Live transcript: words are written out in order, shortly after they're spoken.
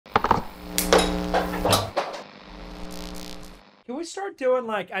Can we start doing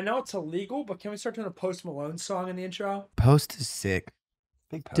like, I know it's illegal, but can we start doing a Post Malone song in the intro? Post is sick.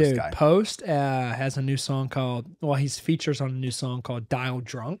 Big Post Dude, guy. Post has a new song called, well, he's features on a new song called Dial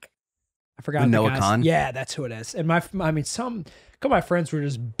Drunk. I forgot. With the Noah guy's, Khan? Yeah, that's who it is. And a couple of my friends were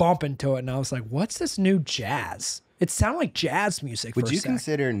just bumping to it, and I was like, what's this new jazz? It sounded like jazz music. Would for a you sec.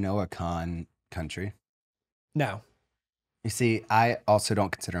 consider Noah Khan country? No. You see, I also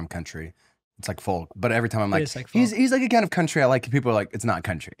don't consider him country. It's like folk, but every time I'm like, is like he's like a kind of country I like. People are like, it's not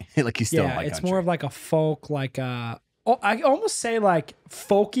country. Like he's still like it's country. more of like a folk, like I almost say like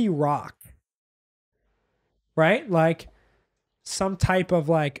folky rock, right? Like some type of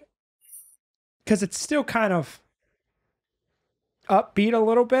like, because it's still kind of upbeat a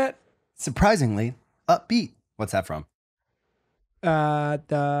little bit. Surprisingly upbeat. What's that from? We're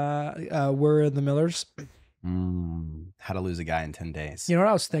the Millers. How to Lose a Guy in 10 Days. You know what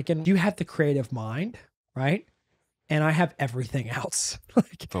I was thinking? You have the creative mind, right? And I have everything else.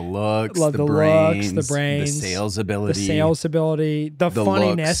 Like the looks, love the brains, the sales ability, the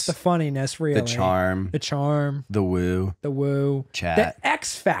funniness, looks, really, the charm, the woo, chat, the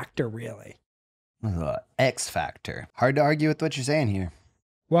X factor, really. X factor. Hard to argue with what you're saying here.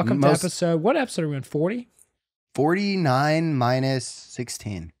 Welcome to episode. What episode are we in? 40? 49 minus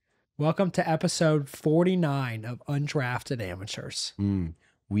 16. Welcome to episode 49 of Undrafted Amateurs.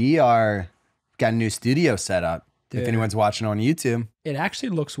 We got a new studio set up. Dude, if anyone's watching on YouTube, it actually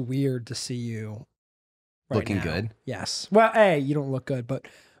looks weird to see you looking now. good. Yes. Well, hey, you don't look good, but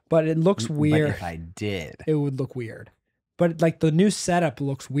it looks weird. But if I did, it would look weird. But like the new setup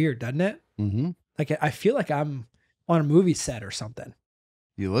looks weird, doesn't it? Mm-hmm. Like I feel like I'm on a movie set or something.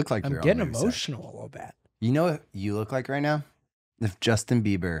 You look like I'm you're getting on a movie emotional set. a little bit. You know what you look like right now? If Justin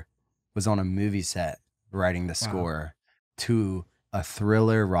Bieber was on a movie set writing the score to a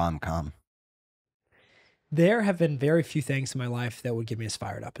thriller rom-com. There have been very few things in my life that would get me as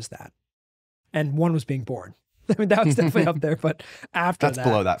fired up as that. And one was being born. I mean, that was definitely up there, but after That's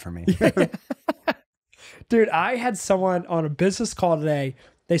below that for me. Dude, I had someone on a business call today.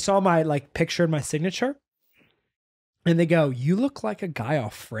 They saw my like picture and my signature. And they go, "You look like a guy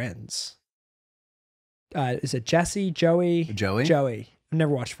off Friends." Is it Jesse, Joey? Joey. I've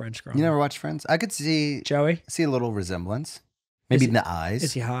never watched Friends growing up. You never watched Friends? I could see a little resemblance. Maybe in the eyes.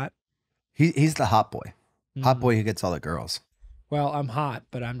 Is he hot? He's the hot boy. Hot boy who gets all the girls. Well, I'm hot,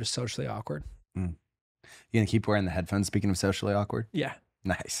 but I'm just socially awkward. You gonna keep wearing the headphones, speaking of socially awkward? Yeah.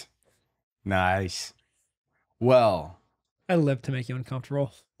 Nice. Well, I live to make you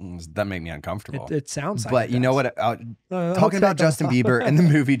uncomfortable. That make me uncomfortable. It sounds like But you know what? Talking about Justin Bieber and the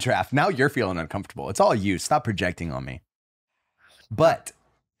movie draft, now you're feeling uncomfortable. It's all you. Stop projecting on me. But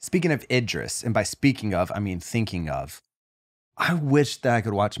speaking of Idris, and by speaking of, I mean thinking of, I wish that I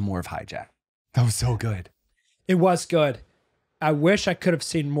could watch more of Hijack. That was so good. It was good. I wish I could have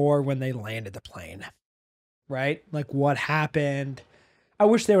seen more when they landed the plane. Right? Like what happened. I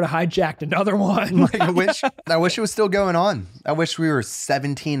wish they would have hijacked another one. Like, I wish it was still going on. I wish we were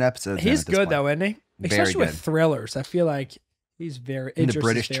 17 episodes. He's good though, isn't he? Especially Very with thrillers. I feel like he's very in the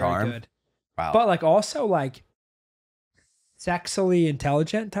British charm. Good. Wow. But like also like sexily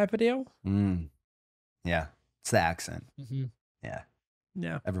intelligent type of deal. Yeah. It's the accent. Yeah.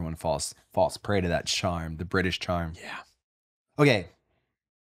 Everyone falls prey to that charm, the British charm. Yeah. Okay.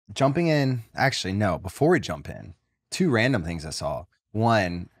 Jumping in. Actually, no. Before we jump in, two random things I saw.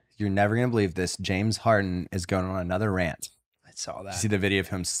 One, you're never going to believe this. James Harden is going on another rant. I saw that. You see the video of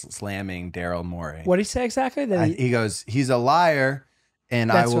him slamming Daryl Morey. What did he say exactly? He goes, he's a liar,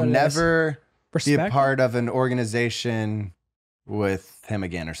 and I will never be a part of an organization with him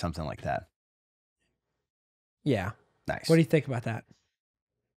again or something like that. Yeah. Nice. What do you think about that?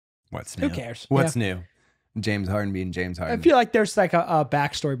 What's new? Who cares? What's new? James Harden being James Harden. I feel like there's like a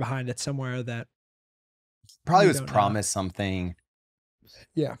backstory behind it somewhere that probably was promised something.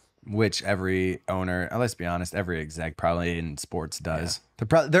 Yeah. Which every owner, let's be honest, every exec probably in sports does.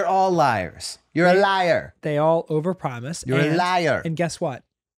 Yeah. They're all liars. You're a liar. They all overpromise. You're a liar. And guess what?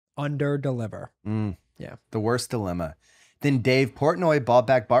 Underdeliver. Yeah. The worst dilemma. Then Dave Portnoy bought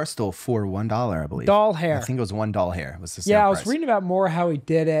back Barstool for $1, I believe. Doll hair. I think it was $1 hair. Was the same I price. was reading about more how he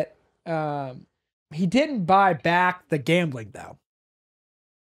did it. He didn't buy back the gambling though.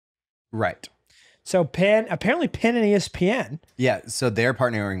 Right. So apparently Penn and ESPN. Yeah, so they're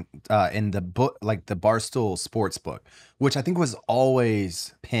partnering in the book, like the Barstool Sports book, which I think was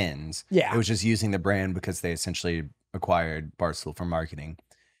always Penn's. Yeah. It was just using the brand because they essentially acquired Barstool for marketing.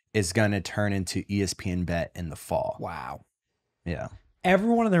 Is going to turn into ESPN Bet in the fall. Wow. Yeah.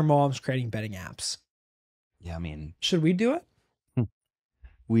 Everyone and their mom's creating betting apps. Yeah, I mean. Should we do it?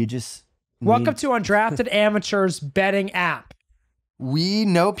 We just Welcome to Undrafted Amateurs Betting App. We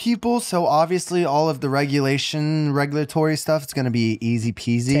know people, so obviously all of the regulatory stuff, it's going to be easy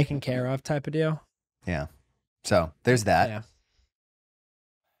peasy. Taken care of type of deal. Yeah. So there's that. Yeah.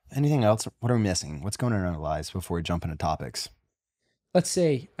 Anything else? What are we missing? What's going on in our lives before we jump into topics? Let's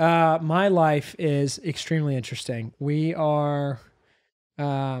see. My life is extremely interesting. We are...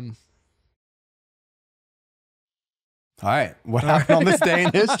 All right. What happened on this day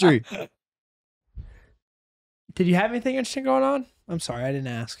in history? Did you have anything interesting going on? I'm sorry, I didn't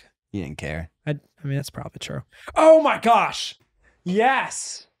ask. You didn't care. I mean, that's probably true. Oh my gosh.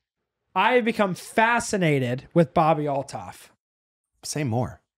 Yes. I have become fascinated with Bobby Altoff. Say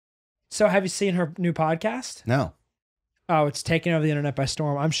more. So have you seen her new podcast? No. Oh, it's taken over the internet by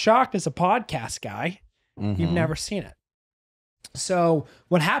storm. I'm shocked as a podcast guy. Mm-hmm. You've never seen it. So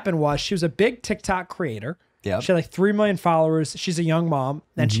what happened was she was a big TikTok creator. Yep. She had like 3 million followers. She's a young mom,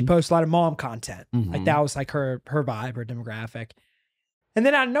 and she posts a lot of mom content. Like that was like her vibe, her demographic. And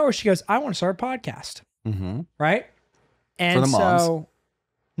then out of nowhere, she goes, "I want to start a podcast." Right? And for the moms? So,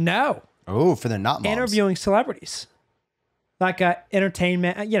 no. Oh, for the not moms. Interviewing celebrities, like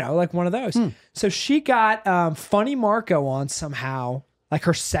entertainment, like one of those. So she got Funny Marco on somehow, like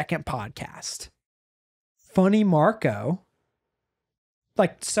her second podcast. Funny Marco,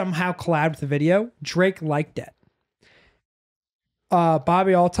 like somehow collabed with the video. Drake liked it.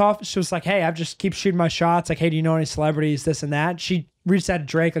 Bobby Altoff, she was like, "Hey, I just keep shooting my shots. Like, hey, do you know any celebrities, this and that?" She reached out to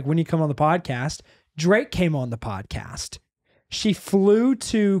Drake, like, "When you come on the podcast?" Drake came on the podcast. She flew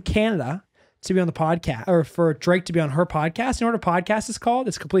to Canada to be on the podcast, or for Drake to be on her podcast. You know what her podcast is called?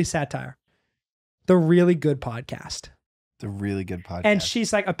 It's Complete Satire. The Really Good Podcast. The Really Good Podcast. And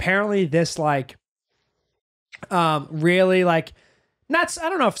she's like, apparently this like, really like, not, I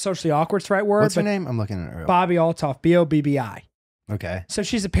don't know if socially awkward's the right word. What's her name? I'm looking at her. Bobby Altoff, Bobbi. Okay. So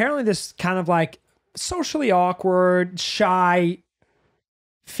she's apparently this kind of like socially awkward, shy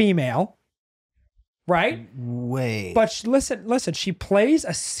female, right? Wait. But listen, she plays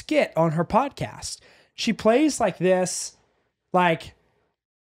a skit on her podcast. She plays like this, like,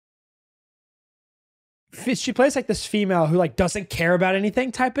 she plays like this female who like doesn't care about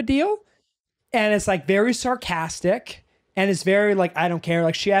anything type of deal. And it's like very sarcastic and it's very like, I don't care.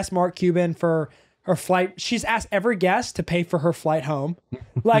 Like she asked Mark Cuban for her flight. She's asked every guest to pay for her flight home.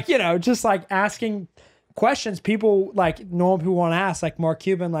 Like, just like asking questions people like normal people want to ask, like Mark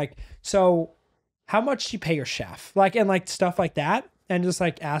Cuban, like, so how much do you pay your chef? Like, and like stuff like that. And just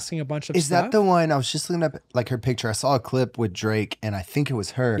like asking a bunch of stuff. Is that the one? I was just looking up like her picture. I saw a clip with Drake and I think it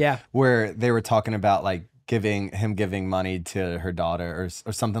was her. Yeah. Where they were talking about like giving money to her daughter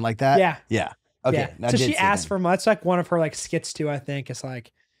or something like that. Yeah. Yeah. Okay. Yeah. So she asked for money. It's like one of her like skits too, I think. It's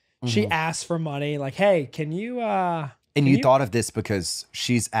like she asked for money, like, "Hey, can you and you thought of this because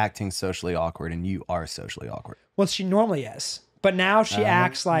she's acting socially awkward and you are socially awkward. Well, she normally is. But now she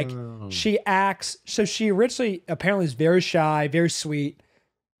acts like so she originally apparently is very shy, very sweet,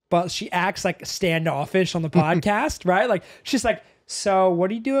 but she acts like standoffish on the podcast, right? Like she's like, "So what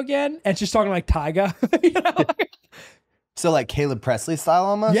do you do again?" And she's talking like Tyga, So like Caleb Presley style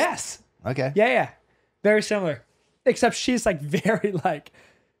almost? Yes. Okay. Yeah. Very similar. Except she's like very like,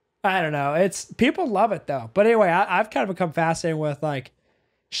 I don't know. It's people love it though. But anyway, I've kind of become fascinated with like,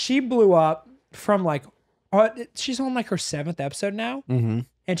 she blew up from like, she's on like her 7th episode now.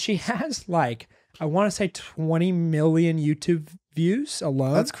 And she has like, I want to say 20 million YouTube views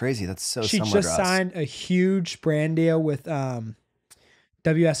alone. That's crazy. That's so She similar just to us. signed a huge brand deal with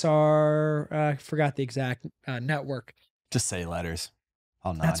WSR. I forgot the exact network. Just say letters.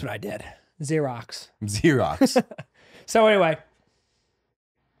 I'll nod. That's what I did. Xerox. Xerox. So anyway.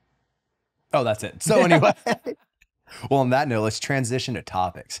 Oh, that's it. So anyway. Well, on that note, let's transition to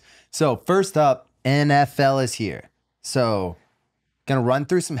topics. So first up, NFL is here. So gonna run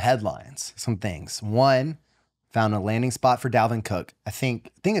through some headlines, some things. One, found a landing spot for Dalvin Cook. I think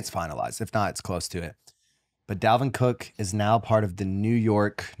it's finalized. If not, it's close to it. But Dalvin Cook is now part of the New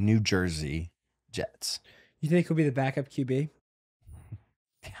York, New Jersey Jets. You think he'll be the backup QB?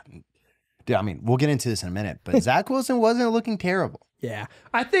 Dude, I mean, we'll get into this in a minute, but Zach Wilson wasn't looking terrible. Yeah.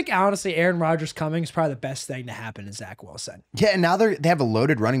 I think, honestly, Aaron Rodgers coming is probably the best thing to happen to Zach Wilson. Yeah, and now they have a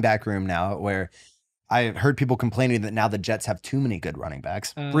loaded running back room now where I heard people complaining that now the Jets have too many good running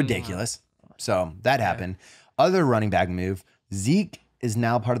backs. Ridiculous. So that happened. Other running back move, Zeke is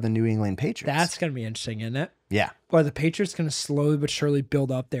now part of the New England Patriots. That's going to be interesting, isn't it? Yeah. Are the Patriots going to slowly but surely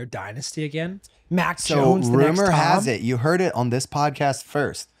build up their dynasty again? Mac Jones, so the next rumor Tom? has it, you heard it on this podcast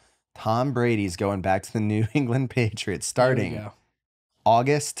first. Tom Brady's going back to the New England Patriots starting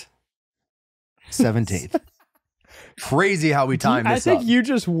August 17th. Crazy how we timed this I think up. you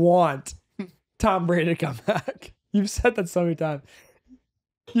just want Tom Brady to come back. You've said that so many times.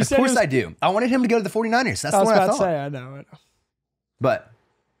 Of course I do. I wanted him to go to the 49ers. That's the one I thought. I know. But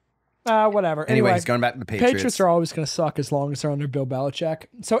whatever. Anyway, he's going back to the Patriots. Patriots are always going to suck as long as they're under Bill Belichick.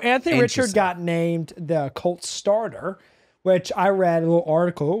 So Anthony Richard got named the Colts starter, which I read a little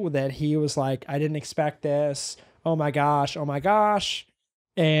article that he was like, I didn't expect this. Oh my gosh.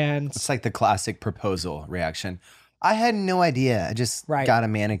 And it's like the classic proposal reaction. I had no idea. I just got a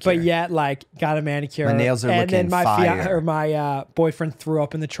manicure. But yet, like, got a manicure. My nails are looking fire. My boyfriend threw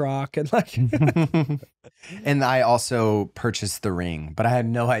up in the truck. And like, and I also purchased the ring, but I had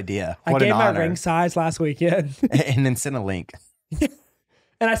no idea. What I gave an my honor. ring size last weekend. And then sent a link. And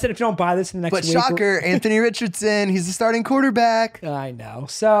I said, if you don't buy this in the next week. But shocker, Anthony Richardson, he's the starting quarterback. I know.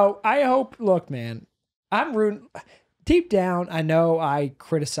 So I hope, look, man, I'm rooting. Deep down, I know I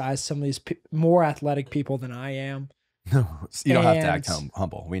criticize some of these more athletic people than I am. No, you don't have to act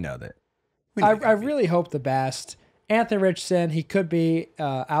humble. We know that. I really hope the best. Anthony Richardson, he could be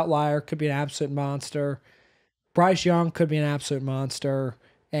an outlier, could be an absolute monster. Bryce Young could be an absolute monster.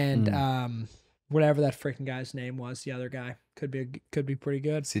 And whatever that freaking guy's name was, the other guy, could be pretty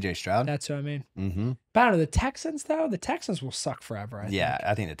good. CJ Stroud? That's what I mean. Mm-hmm. But I don't know, the Texans, though, the Texans will suck forever, I think.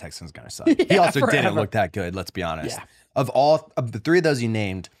 I think the Texans going to suck. He also didn't look that good, let's be honest. Yeah. Of the three of those you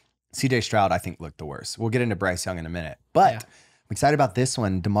named, CJ Stroud, I think, looked the worst. We'll get into Bryce Young in a minute. But I'm excited about this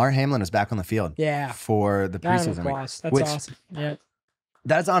one. DeMar Hamlin is back on the field for the preseason week. That's awesome. Yeah.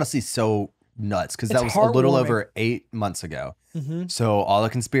 That's honestly so nuts because that was a little over 8 months ago. Mm-hmm. So all the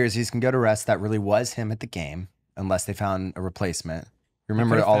conspiracies can go to rest. That really was him at the game, unless they found a replacement.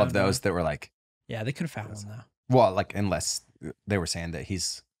 Remember all of those that were like... Yeah, they could have found him, though. Well, like, unless they were saying that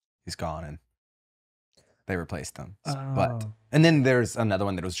he's gone and they replaced him. And then there's another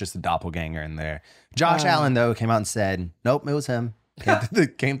one that was just a doppelganger in there. Josh Allen, though, came out and said, nope, it was him.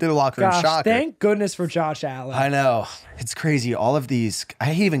 Came through the locker room. Shocker. Thank goodness for Josh Allen. I know. It's crazy. All of these, I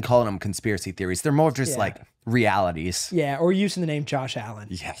hate even calling them conspiracy theories. They're more of just like realities. Yeah, or using the name Josh Allen.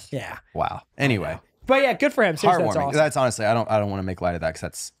 Yeah. Yeah. Wow. Anyway. But yeah, good for him. Seriously, heartwarming. That's awesome. That's honestly, I don't want to make light of that because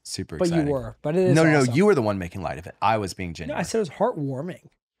that's super exciting. But you were. But it is No, awesome. you were the one making light of it. I was being genuine. No, I said it was heartwarming.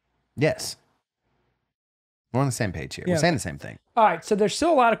 Yes. We're on the same page here. We're saying the same thing. All right, so there's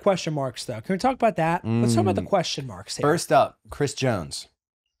still a lot of question marks, though. Can we talk about that? Let's talk about the question marks here. First up, Chris Jones.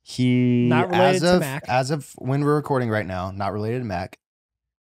 He, not related to Mac. As of when we're recording right now, not related to Mac.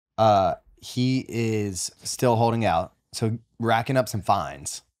 He is still holding out, so racking up some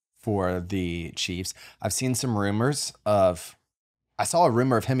fines for the Chiefs. I've seen some rumors I saw a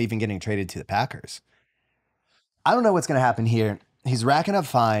rumor of him even getting traded to the Packers. I don't know what's going to happen here. He's racking up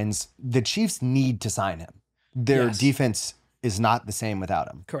fines. The Chiefs need to sign him. Their defense is not the same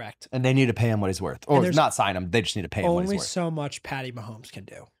without him. Correct. And they need to pay him what he's worth. Or not sign him. They just need to pay him what he's worth. Only so much Patty Mahomes can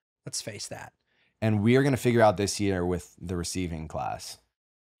do. Let's face that. And we are going to figure out this year with the receiving class.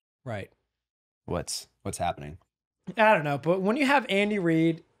 Right. What's happening. I don't know. But when you have Andy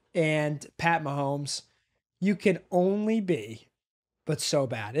Reid and Pat Mahomes, you can only be but so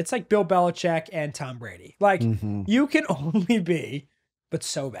bad. It's like Bill Belichick and Tom Brady. Like, you can only be but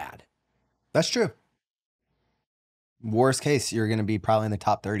so bad. That's true. Worst case, you're going to be probably in the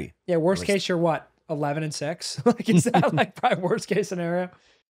top 30. Yeah, worst case, you're what? 11-6? Like, is that like probably worst case scenario?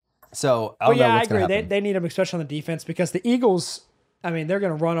 So, I agree. They need him, especially on the defense, because the Eagles, I mean, they're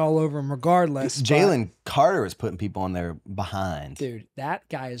going to run all over him regardless. Jalen Carter is putting people on their behind. Dude, that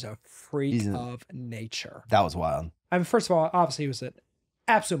guy is a freak of nature. That was wild. I mean, first of all, obviously, he was an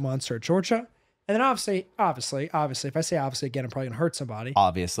absolute monster at Georgia. And then obviously, if I say obviously again, I'm probably going to hurt somebody.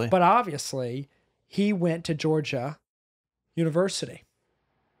 Obviously. But obviously, he went to Georgia University,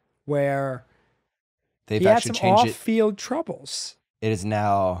 where they've he had actually some changed off-field troubles. It is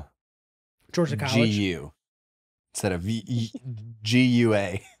now Georgia College. GU instead of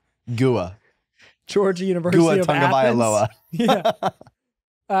GUA. GUA. Georgia University GUA of Athens. Tagovailoa. Yeah. All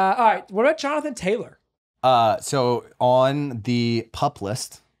right. What about Jonathan Taylor? So on the PUP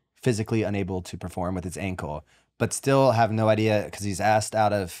list, physically unable to perform with his ankle, but still have no idea because he's asked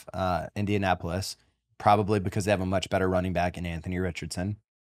out of Indianapolis, probably because they have a much better running back in Anthony Richardson,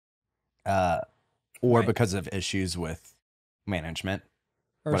 or because of issues with management,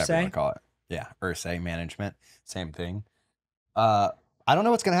 whatever you want to call it. Yeah, Ursay management, same thing. I don't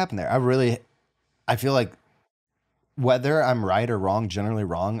know what's going to happen there. I feel like whether I'm right or wrong, generally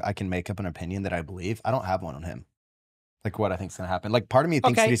wrong, I can make up an opinion that I believe. I don't have one on him. Like what I think is going to happen. Like part of me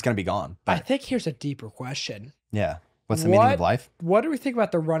thinks that he's going to be gone. But I think here's a deeper question. Yeah. What's the meaning of life? What do we think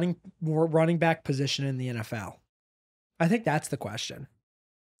about the running back position in the NFL? I think that's the question.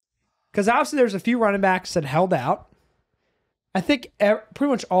 Because obviously there's a few running backs that held out. I think pretty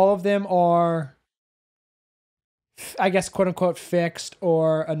much all of them are, I guess, quote unquote, fixed,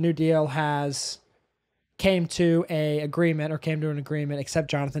 or a new deal came to an agreement,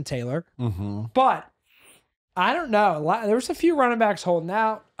 except Jonathan Taylor. Mm-hmm. But I don't know. There's a few running backs holding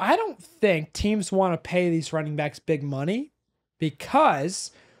out. I don't think teams want to pay these running backs big money,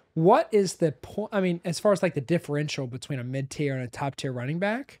 because what is the point? I mean, as far as like the differential between a mid-tier and a top-tier running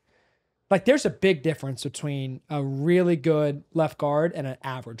back, like there's a big difference between a really good left guard and an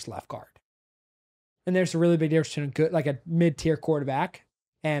average left guard. And there's a really big difference between a mid-tier quarterback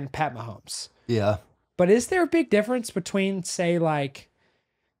and Pat Mahomes. Yeah. But is there a big difference between, say, like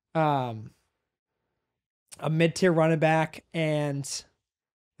a mid-tier running back and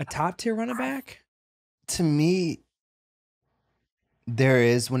a top-tier running back? To me, there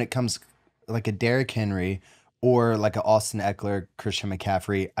is, when it comes like a Derrick Henry or like a Austin Eckler, Christian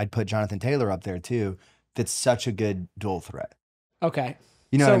McCaffrey. I'd put Jonathan Taylor up there too. That's such a good dual threat. Okay.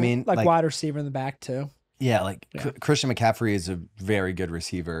 You know what I mean? Like wide receiver in the back too. Yeah, Christian McCaffrey is a very good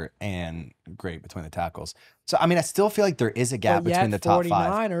receiver and great between the tackles. So, I mean, I still feel like there is a gap between the top 5.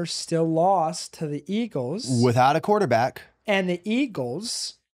 49ers still lost to the Eagles. Without a quarterback. And the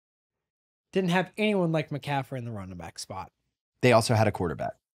Eagles didn't have anyone like McCaffrey in the running back spot. They also had a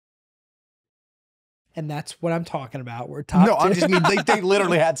quarterback. And that's what I'm talking about. They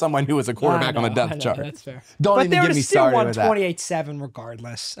literally had someone who was a quarterback on the depth chart. That's fair. Don't even get me started with that. But they would still won 28-7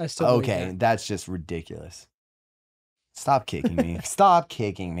 regardless. I still okay, that's just ridiculous. Stop kicking me. Stop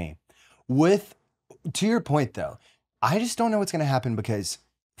kicking me. To your point though, I just don't know what's going to happen, because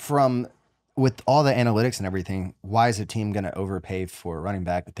with all the analytics and everything, why is a team going to overpay for a running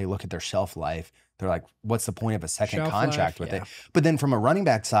back? If they look at their shelf life, they're like, what's the point of a second contract with it? But then from a running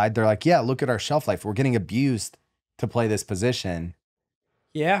back side, they're like, yeah, look at our shelf life. We're getting abused to play this position.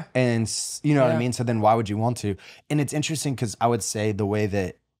 Yeah. And you know what I mean? So then why would you want to? And it's interesting, because I would say the way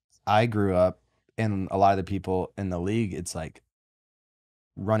that I grew up and a lot of the people in the league, it's like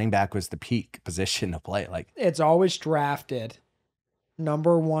running back was the peak position to play. Like, it's always drafted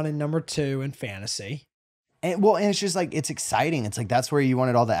number 1 and number 2 in fantasy. And it's just like, it's exciting. It's like, that's where you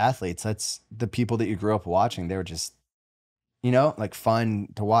wanted all the athletes. That's the people that you grew up watching. They were just, like fun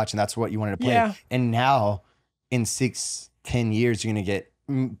to watch. And that's what you wanted to play. Yeah. And now in 6-10 years, you're going to get,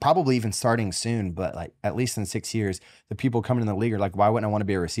 probably even starting soon, but like at least in 6 years, the people coming in the league are like, why wouldn't I want to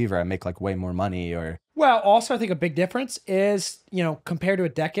be a receiver? I make like way more money. Well, also I think a big difference is, compared to a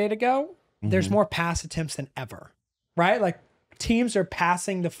decade ago, there's more pass attempts than ever, right? Like teams are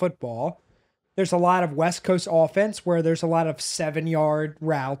passing the football. There's a lot of West Coast offense where there's a lot of 7-yard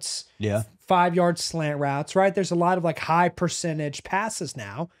routes, 5-yard slant routes, right? There's a lot of like high percentage passes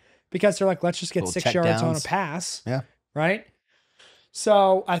now, because they're like, let's just get 6 yards on a pass. Yeah. Right.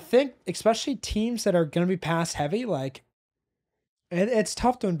 So I think especially teams that are going to be pass heavy, like it's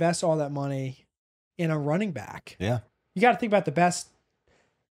tough to invest all that money in a running back. Yeah. You got to think about the best.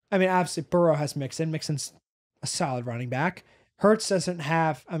 I mean, obviously Burrow has Mixon. Mixon's a solid running back. Hurts doesn't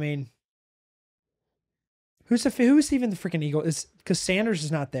have, who's even the freaking Eagle? Because Sanders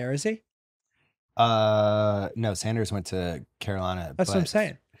is not there, is he? No, Sanders went to Carolina. That's what I'm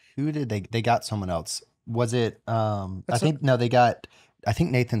saying. Who did they got someone else? Was it they got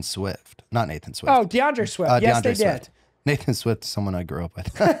Nathan Swift. Not Nathan Swift. Oh, DeAndre Swift. Yes, they did. Nathan Swift, someone I grew up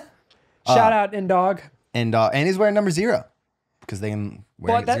with. Shout out N-Dog. And he's wearing number 0, because they can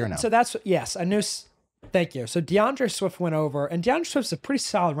wear 0 now. So I knew. Thank you. So DeAndre Swift went over, and DeAndre Swift's a pretty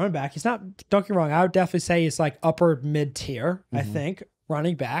solid running back. He's not, don't get me wrong, I would definitely say he's like upper mid-tier, I think,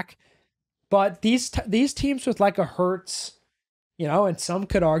 running back. But these teams with like a Hurts, and some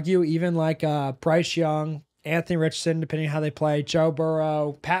could argue even like Bryce Young, Anthony Richardson, depending on how they play, Joe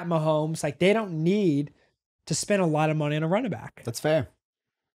Burrow, Pat Mahomes, like they don't need to spend a lot of money on a running back. That's fair.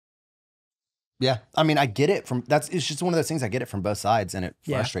 Yeah. I mean, I get it it's just one of those things, I get it from both sides, and it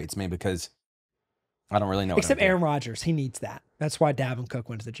frustrates me because I don't really know. Except Aaron Rodgers, he needs that. That's why Dalvin Cook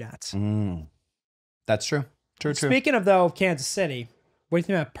went to the Jets. That's true. True. Speaking of Kansas City, what do you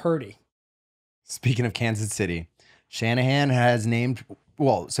think about Purdy? Speaking of Kansas City, Shanahan has named,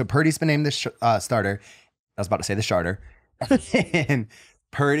 so Purdy's been named the starter. I was about to say the starter.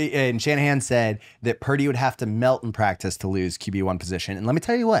 and Shanahan said that Purdy would have to melt in practice to lose QB1 position. And let me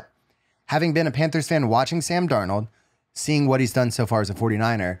tell you what, having been a Panthers fan, watching Sam Darnold, seeing what he's done so far as a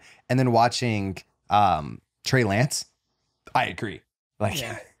 49er, and then watching Trey Lance, I agree.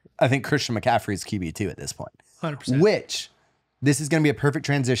 I think Christian McCaffrey is QB2 at this point. 100%. Which, this is going to be a perfect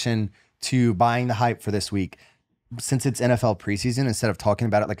transition to buying the hype for this week. Since it's NFL preseason, instead of talking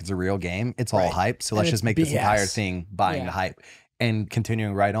about it like it's a real game, it's all hype. So let's just make this entire thing buying the hype and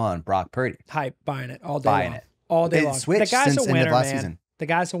continuing right on. Brock Purdy. Hype, buying it all day long. all day It long. The switched guy's since a end of winner, last man. season. The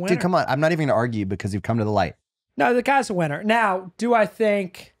guy's a winner. Dude, come on. I'm not even going to argue because you've come to the light. No, the guy's a winner. Now, do I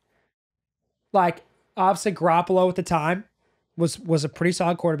think, like, obviously Garoppolo at the time was a pretty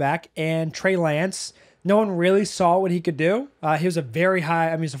solid quarterback, and Trey Lance, no one really saw what he could do. He was a very high,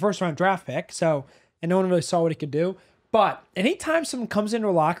 I mean, he's a first-round draft pick, so, and no one really saw what he could do. But anytime someone comes into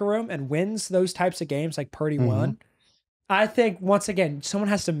a locker room and wins those types of games like Purdy won, I think, once again, someone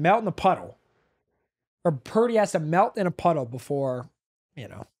has to melt in the puddle. Or Purdy has to melt in a puddle before, you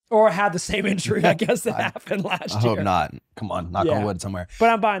know, or have the same injury, I guess, that happened last year. I hope not. Come on, knock on wood somewhere.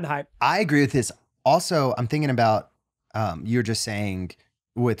 But I'm buying the hype. I agree with this. Also, I'm thinking about, you're just saying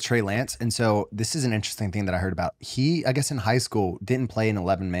with Trey Lance. And so this is an interesting thing that I heard about. He, I guess in high school, didn't play an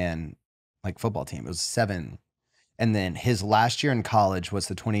 11-man like football team. It was 7. And then his last year in college was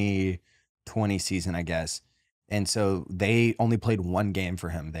the 2020 season, I guess. And so they only played 1 game for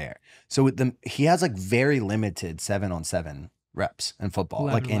him there. So with them, he has like very limited 7-on-7 reps in football,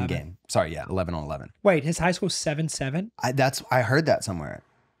 11, like in game. Sorry, yeah, 11-on-11. Wait, his high school 7-7? I heard that somewhere,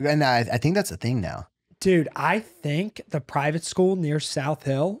 and I think that's a thing now. Dude, I think the private school near South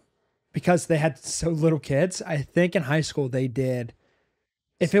Hill, because they had so little kids, I think in high school they did.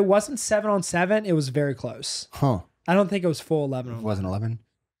 If it wasn't 7-on-7, it was very close. Huh? I don't think it was full 11. It wasn't 11.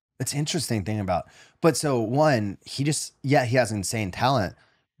 It's interesting thing about, but so one, he has insane talent,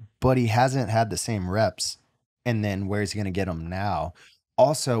 but he hasn't had the same reps. And then where's he going to get them now?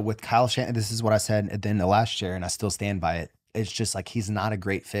 Also with Kyle Shanahan, this is what I said at the end of last year, and I still stand by it. It's just like, he's not a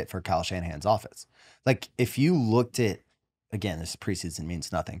great fit for Kyle Shanahan's offense. Like if you looked at, again, this preseason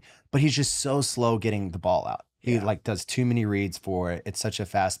means nothing, but he's just so slow getting the ball out. He like does too many reads for it. It's such a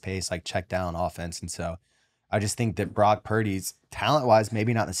fast pace, like check down offense. And so I just think that Brock Purdy's talent-wise,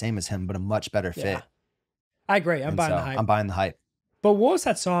 maybe not the same as him, but a much better fit. I agree. I'm buying the hype. I'm buying the hype. But what was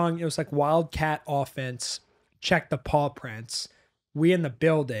that song? It was like Wildcat Offense, Check the Paw Prints, We in the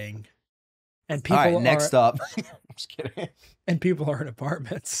Building, and people All right, next up. I'm just kidding. And people are in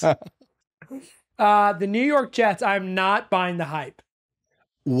apartments. The New York Jets, I'm not buying the hype.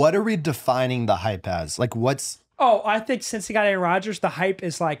 What are we defining the hype as? Like what's... Oh, I think since he got Aaron Rodgers, the hype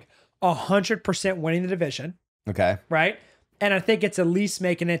is like 100% winning the division. Okay. Right? And I think it's at least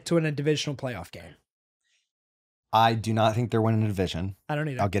making it to a divisional playoff game. I do not think they're winning the division. I don't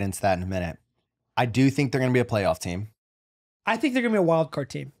either. I'll get into that in a minute. I do think they're going to be a playoff team. I think they're going to be a wild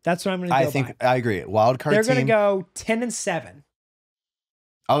card team. That's what I'm going to go by. I agree. Wild card team. They're going to go 10-7.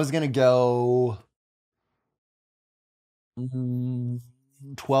 I was going to go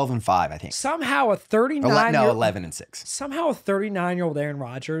 12-5, I think. Somehow a 39 No, 11-6. Somehow a 39-year-old Aaron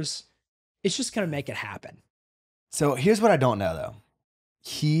Rodgers is just going to make it happen. So here's what I don't know, though.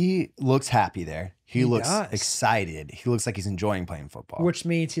 He looks happy there. He looks excited. He looks like he's enjoying playing football. Which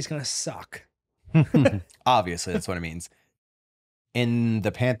means he's going to suck. Obviously, that's what it means. In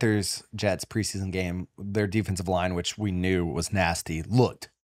the Panthers-Jets preseason game, their defensive line, which we knew was nasty, looked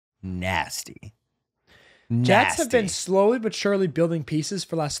nasty. Jets have been slowly but surely building pieces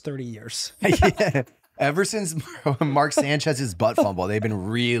for the last 30 years. Yeah. Ever since Mark Sanchez's butt fumble, they've been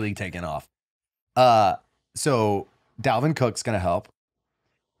really taking off. So Dalvin Cook's going to help.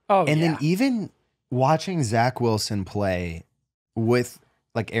 Oh, and then even watching Zach Wilson play with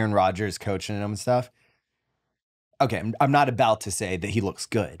like Aaron Rodgers coaching him and stuff. Okay, I'm not about to say that he looks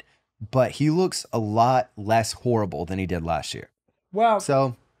good, but he looks a lot less horrible than he did last year. Well,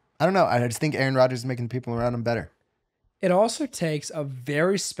 so I don't know. I just think Aaron Rodgers is making people around him better. It also takes a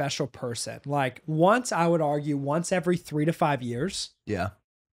very special person. Like I would argue once every 3 to 5 years. Yeah.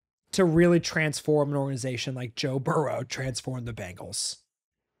 To really transform an organization like Joe Burrow transformed the Bengals.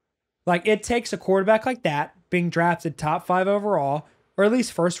 Like it takes a quarterback like that being drafted top 5 overall, or at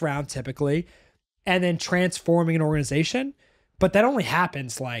least first round typically, and then transforming an organization. But that only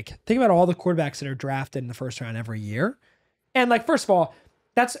happens like, think about all the quarterbacks that are drafted in the first round every year. And like, first of all,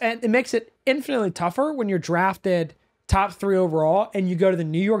 it makes it infinitely tougher when you're drafted top 3 overall and you go to the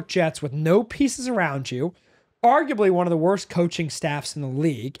New York Jets with no pieces around you, arguably one of the worst coaching staffs in the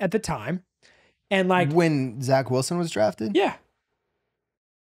league at the time. And like when Zach Wilson was drafted? Yeah.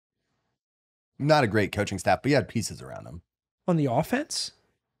 Not a great coaching staff, but he had pieces around him. On the offense?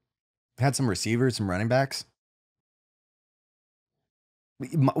 Had some receivers, some running backs.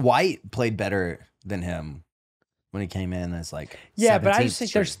 White played better than him when he came in as like but I just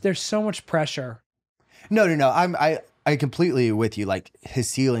think there's so much pressure. No. I completely with you. Like his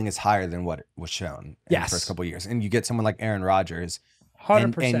ceiling is higher than what was shown in the first couple of years, and you get someone like Aaron Rodgers,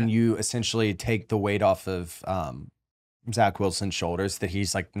 100%, and you essentially take the weight off of Zach Wilson's shoulders that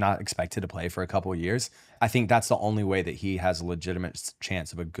he's like not expected to play for a couple of years. I think that's the only way that he has a legitimate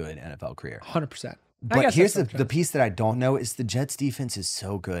chance of a good NFL career. 100%. But here's the piece that I don't know is the Jets defense is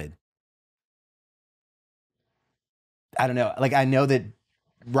so good. I don't know. Like, I know that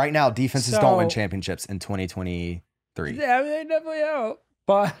right now defenses don't win championships in 2023. Yeah, they definitely help.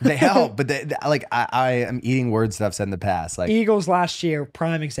 But they help, but I am eating words that I've said in the past. Like Eagles last year,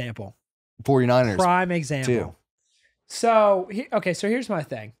 prime example. 49ers. Prime example. Too. So here's my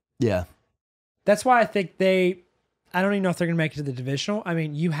thing. Yeah. That's why I think I don't even know if they're going to make it to the divisional. I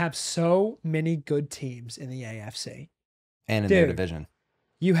mean, you have so many good teams in the AFC. And in their division.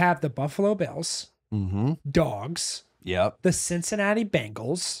 You have the Buffalo Bills. Mm-hmm. Dogs. Yep. The Cincinnati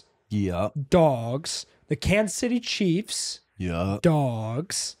Bengals. Yep. Dogs. The Kansas City Chiefs. Yep.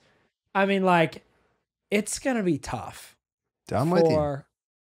 Dogs. I mean, like, it's going to be tough. I'm with you.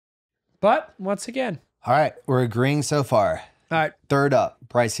 But once again. All right. We're agreeing so far. All right. Third up,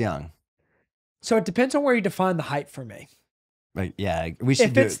 Bryce Young. So it depends on where you define the hype for me. Like, yeah, we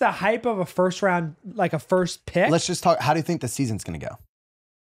should. If it's the hype of a first round, like a first pick. Let's just talk. How do you think the season's going to go?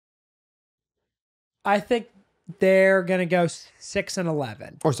 I think they're going to go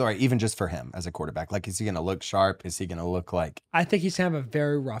 6-11. Or sorry, even just for him as a quarterback. Like, is he going to look sharp? Is he going to look like? I think he's going to have a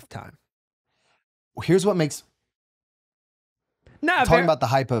very rough time. Here's what makes. Talking about the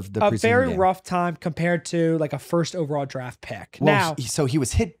hype of the preseason very game. Rough time compared to like a first overall draft pick. Well, so he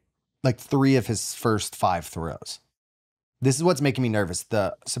was hit like 3 of his first 5 throws. This is what's making me nervous.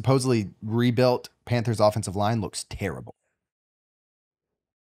 The supposedly rebuilt Panthers offensive line looks terrible.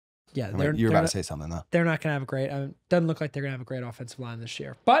 Yeah, you're about to say something though. They're not going to have a great. Doesn't look like they're going to have a great offensive line this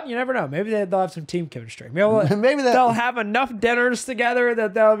year. But you never know. Maybe they'll have some team chemistry. Maybe they'll have enough dinners together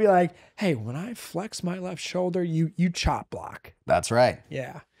that they'll be like, "Hey, when I flex my left shoulder, you chop block." That's right.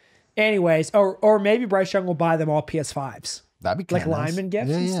 Yeah. Anyways, or maybe Bryce Young will buy them all PS5s. That'd be like nice. lineman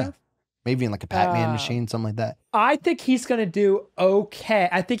gifts and stuff. Maybe in like a Pac-Man machine, something like that. I think he's going to do okay.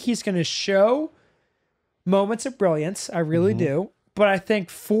 I think he's going to show moments of brilliance. I really do. But I think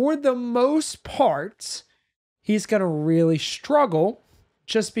for the most part, he's going to really struggle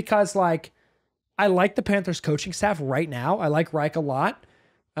just because, like, I like the Panthers coaching staff right now. I like Reich a lot.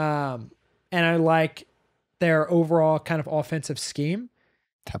 And I like their overall kind of offensive scheme.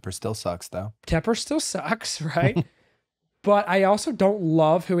 Tepper still sucks, though. Tepper still sucks, right? But I also don't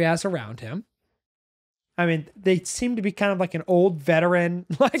love who he has around him. I mean, they seem to be kind of like an old veteran.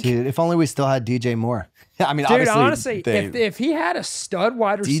 Like, dude, if only we still had DJ Moore. I mean, dude, honestly, if he had a stud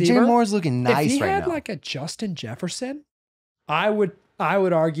wide receiver, DJ Moore's looking nice right now. If he had like a Justin Jefferson, I would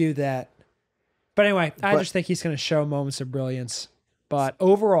argue that. But anyway, I just think he's going to show moments of brilliance. But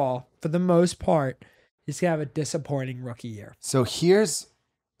overall, for the most part, he's going to have a disappointing rookie year. So here's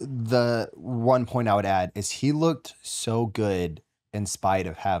the one point I would add is he looked so good in spite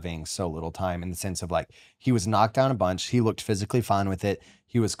of having so little time, in the sense of like he was knocked down a bunch. He looked physically fine with it.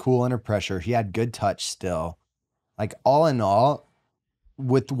 He was cool under pressure. He had good touch still. Like all in all,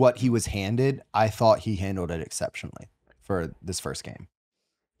 with what he was handed, I thought he handled it exceptionally for this first game.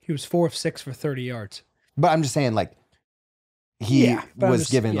 He was 4 of 6 for 30 yards. But I'm just saying, like, he was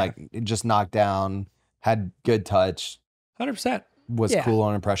given like just knocked down, had good touch. 100%. Was cool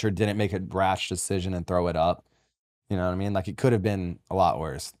under pressure, didn't make a rash decision and throw it up. You know what I mean? Like, it could have been a lot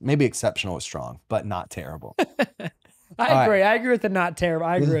worse. Maybe exceptional is strong, but not terrible. I agree. Right. I agree with the not terrible.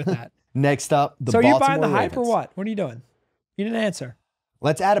 I agree with that. Next up, the Baltimore Baltimore Ravens. So you buying the hype or what? What are you doing? You didn't answer.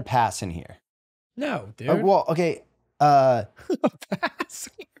 Let's add a pass in here. No, dude. Well, okay. Pass.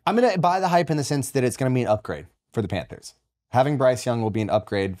 I'm going to buy the hype in the sense that it's going to be an upgrade for the Panthers. Having Bryce Young will be an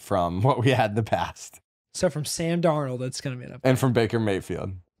upgrade from what we had in the past. So from Sam Darnold, it's going to be an upgrade. And from Baker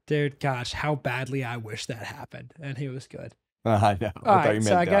Mayfield. Dude, gosh, how badly I wish that happened. And he was good. I know. All right,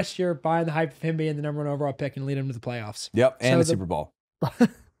 so I guess you're buying the hype of him being the number 1 overall pick and lead him to the playoffs. Yep, and the Super Bowl. Heard it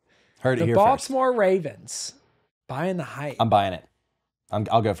here first. The Baltimore Ravens. Buying the hype. I'm buying it.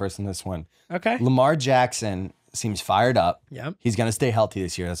 I'll go first in this one. Okay. Lamar Jackson seems fired up. Yep. He's going to stay healthy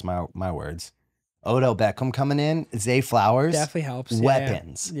this year. That's my words. Odell Beckham coming in. Zay Flowers. Definitely helps.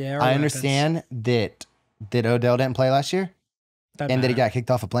 Weapons. Yeah, I understand that Odell didn't play last year that he got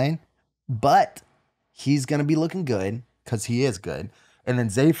kicked off a plane. But he's going to be looking good because he is good. And then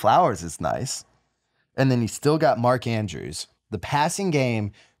Zay Flowers is nice. And then you still got Mark Andrews. The passing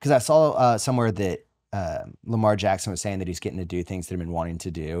game, because I saw somewhere that Lamar Jackson was saying that he's getting to do things that he's been wanting to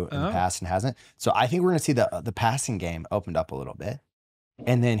do in the past and hasn't. So I think we're going to see the passing game opened up a little bit.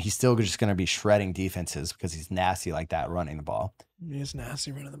 And then he's still just going to be shredding defenses because he's nasty like that running the ball. He's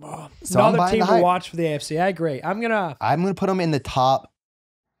nasty running the ball. So another team to watch for the AFC. I agree. I'm gonna put him in the top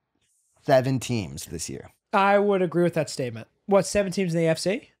 7 teams this year. I would agree with that statement. What, 7 teams in the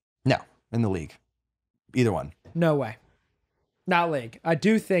AFC? No, in the league. Either one. No way. Not league. I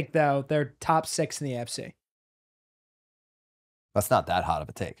do think, though, they're top 6 in the AFC. That's not that hot of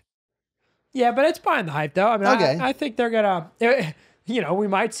a take. Yeah, but it's behind the hype, though. I mean, Okay. I think they're going to, we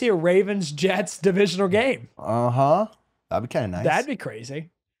might see a Ravens-Jets divisional game. Uh-huh. That'd be kind of nice. That'd be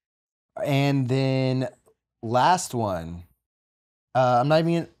crazy. And then last one, I'm not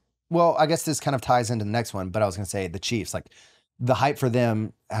even, well, I guess this kind of ties into the next one, but I was going to say the Chiefs, like the hype for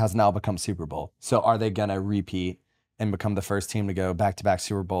them has now become Super Bowl. So are they going to repeat and become the first team to go back-to-back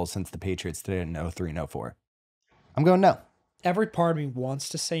Super Bowls since the Patriots did it in 03 and 04? I'm going no. Every part of me wants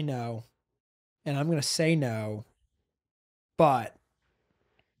to say no, and I'm going to say no, but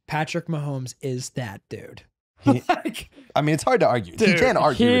Patrick Mahomes is that dude. I mean, it's hard to argue. Dude, you can't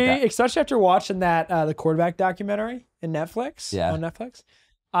argue with that. Especially after watching that the quarterback documentary in Netflix. Yeah. On Netflix.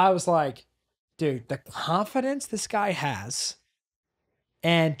 I was like, dude, the confidence this guy has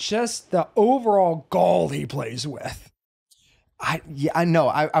and just the overall gall he plays with. I know.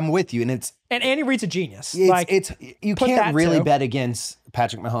 I'm with you. And Andy Reid's a genius. You can't really bet against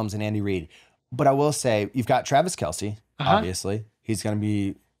Patrick Mahomes and Andy Reid. But I will say, you've got Travis Kelce, obviously. He's going to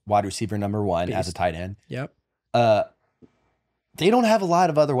be wide receiver number 1 as a tight end. Yep. They don't have a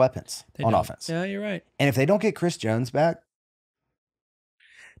lot of other weapons on offense. Yeah, you're right. And if they don't get Chris Jones back,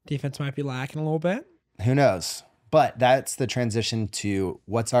 defense might be lacking a little bit. Who knows? But that's the transition to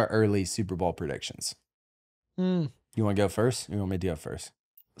what's our early Super Bowl predictions. You want to go first? Or you want me to go first?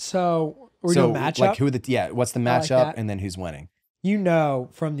 So we're doing matchup? Like what's the matchup and then who's winning?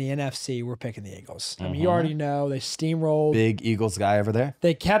 From the NFC, we're picking the Eagles. I mean, you already know they steamrolled. Big Eagles guy over there.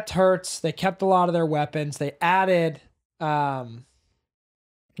 They kept Hurts. They kept a lot of their weapons. They added, not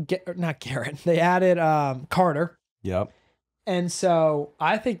Garrett. They added Carter. Yep. And so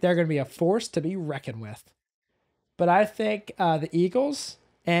I think they're going to be a force to be reckoned with. But I think the Eagles,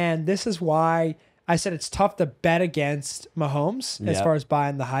 and this is why I said it's tough to bet against Mahomes as far as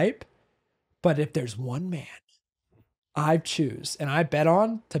buying the hype. But if there's one man I choose and I bet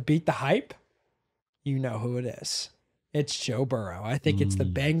on to beat the hype, you know who it is. It's Joe Burrow. I think it's the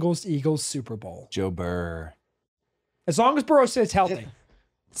Bengals-Eagles Super Bowl. Joe Burrow. As long as Burrow stays healthy.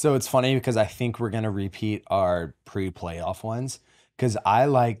 So it's funny because I think we're going to repeat our pre-playoff ones because I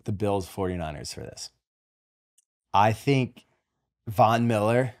like the Bills 49ers for this. I think Von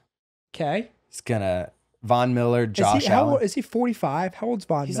Miller. Okay. Is going to Von Miller, Josh Allen. Is he 45? How old's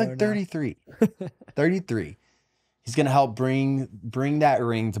Von Miller? He's like 33. 33. He's going to help bring that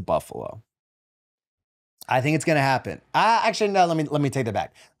ring to Buffalo. I think it's going to happen. Actually, no, let me take that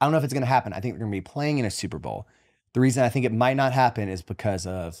back. I don't know if it's going to happen. I think they're going to be playing in a Super Bowl. The reason I think it might not happen is because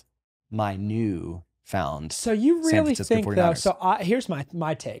of my newfound. So you really think, 49ers. Though, so here's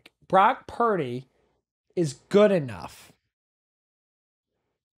my take. Brock Purdy is good enough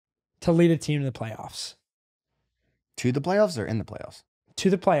to lead a team to the playoffs. To the playoffs or in the playoffs? To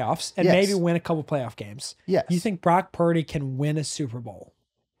the playoffs and maybe win a couple playoff games. Yes. You think Brock Purdy can win a Super Bowl?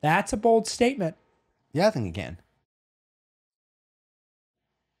 That's a bold statement. Yeah, I think he can.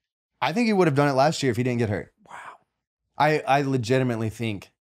 I think he would have done it last year if he didn't get hurt. Wow. I legitimately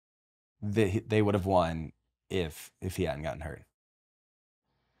think that they would have won if he hadn't gotten hurt.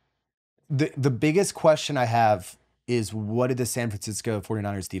 The biggest question I have is, what did the San Francisco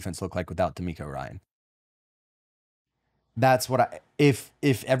 49ers defense look like without DeMeco Ryan? That's what if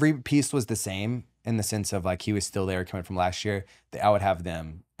every piece was the same in the sense of like he was still there coming from last year, I would have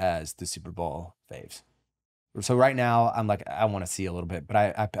them as the Super Bowl faves. So right now I'm like, I want to see a little bit,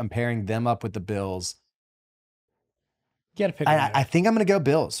 but I'm pairing them up with the Bills. You gotta pick I think I'm going to go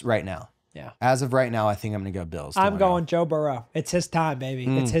Bills right now. Yeah. As of right now, I think I'm going to go Bills. I'm going Joe Burrow. It's his time, baby.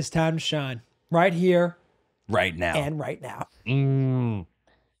 It's his time to shine. Right here. Right now. And right now.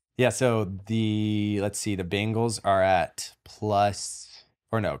 Yeah, so let's see, the Bengals are at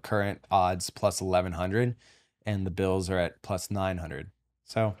current odds plus 1,100, and the Bills are at plus 900.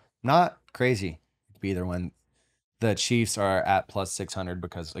 So not crazy. It could be either one. The Chiefs are at plus 600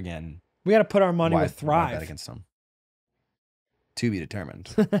 because, again, we got to put our money with Thrive. Bet against them. To be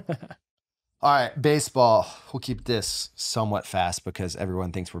determined. All right, baseball. We'll keep this somewhat fast because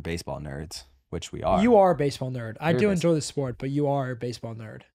everyone thinks we're baseball nerds, which we are. You are a baseball nerd. I do enjoy the sport, but you are a baseball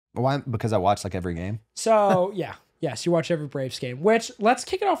nerd. Why? Because I watch like every game. So yeah, yes, you watch every Braves game. Which let's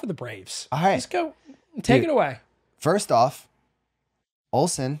kick it off with the Braves. All right, let's go. Take it away. First off,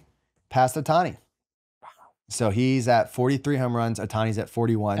 Olsen passed Ohtani. Wow. So he's at 43 home runs. Ohtani's at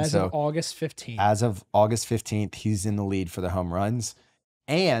 41. As of August 15th. As of August 15th, he's in the lead for the home runs,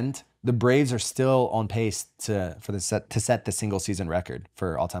 and the Braves are still on pace to set the single season record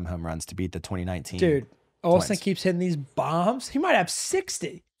for all time home runs to beat the 2019. Dude, Olsen keeps hitting these bombs. He might have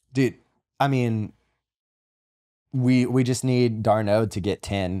 60. Dude, I mean, We just need Darno to get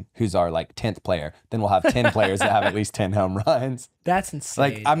 10, who's our like 10th player. Then we'll have 10 players that have at least 10 home runs. That's insane.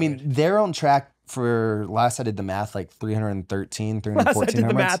 Like, I mean, they're on track for, last I did the math, like 313, 314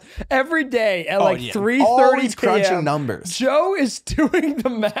 home runs. Every day at like 3:30 Always p.m. crunching numbers. Joe is doing the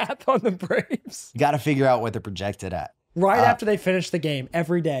math on the Braves. You got to figure out what they're projected at. Right after they finish the game,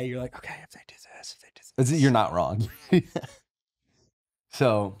 every day, you're like, okay, if they do this, if they do this. You're not wrong.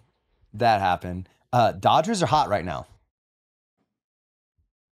 So that happened. Dodgers are hot right now.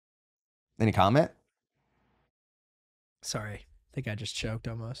 Any comment? Sorry. I think I just choked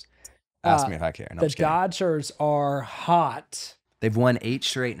almost. Ask me if I care. No, the Dodgers are hot. They've won 8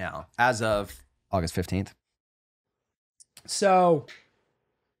 straight now as of August 15th. So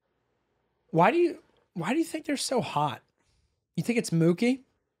why do you think they're so hot? You think it's Mookie?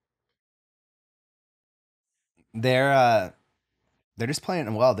 They're just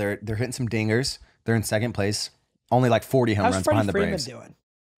playing well. They're hitting some dingers. They're in second place. Only like 40 home runs behind the Braves. Doing?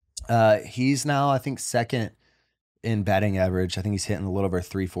 He's now, I think, second in batting average. I think he's hitting a little over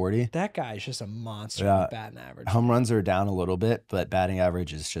 340. That guy's just a monster with batting average. Home runs are down a little bit, but batting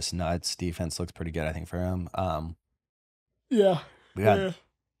average is just nuts. Defense looks pretty good, I think, for him. Yeah.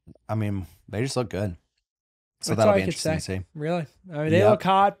 I mean, they just look good. So That's that'll all be I could interesting say. to see. Really? I mean, they look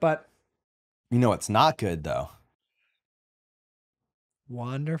hot, but you know what's not good though?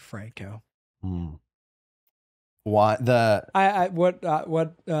 Wander Franco. What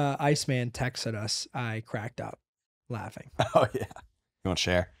Iceman texted us, I cracked up laughing. Oh yeah. You want to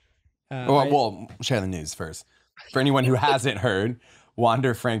share? We'll share the news first. For anyone who hasn't heard,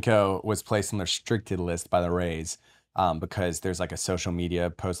 Wander Franco was placed on the restricted list by the Rays because there's like a social media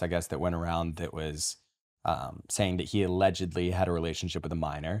post, I guess, that went around that was saying that he allegedly had a relationship with a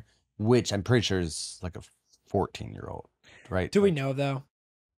minor, which I'm pretty sure is like a 14-year-old, right? Do we know though?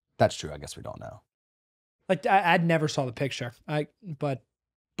 That's true. I guess we don't know. Like I never saw the picture. But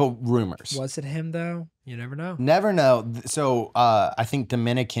rumors. Was it him though? You never know. Never know. So I think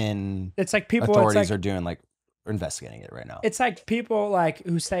Dominican authorities are doing investigating it right now. It's like people like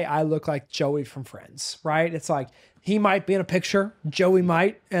who say I look like Joey from Friends, right? It's like he might be in a picture, Joey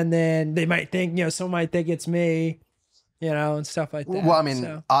might, and then they might think, someone might think it's me, and stuff like that. Well, I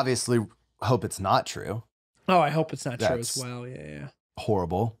mean, obviously hope it's not true. Oh, I hope it's not true as well. Yeah.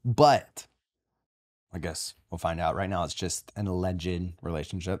 Horrible, but I guess we'll find out. Right now, it's just an alleged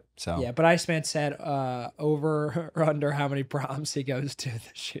relationship. So yeah, but Iceman said over or under how many proms he goes to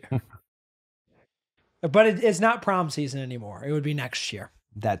this year. But it's not prom season anymore. It would be next year.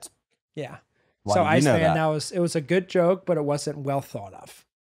 Yeah. So Iceman, it was a good joke, but it wasn't well thought of.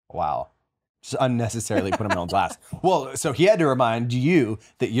 Wow. Just unnecessarily put him on blast. Well, so he had to remind you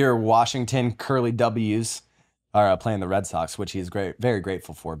that your Washington Curly W's are playing the Red Sox, which he's very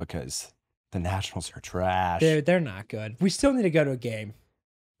grateful for because the Nationals are trash. They're not good. We still need to go to a game.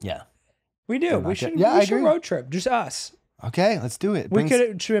 Yeah. We do. We should road trip. Just us. Okay, let's do it.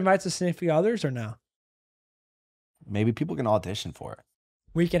 Should we invite some significant others or no? Maybe people can audition for it.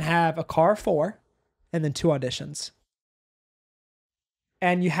 We can have a car 4 and then 2 auditions.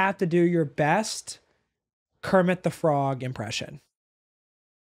 And you have to do your best Kermit the Frog impression.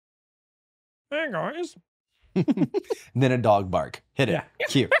 Hey, guys. Then a dog bark. Hit it. Yeah.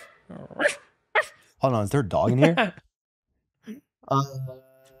 Cute. Hold on. Is there a dog in here?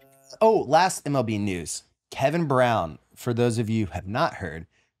 Last MLB news. Kevin Brown, for those of you who have not heard,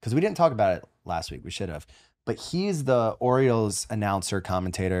 because we didn't talk about it last week. We should have. But he's the Orioles announcer,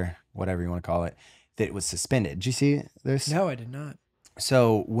 commentator, whatever you want to call it, that was suspended. Did you see this? No, I did not.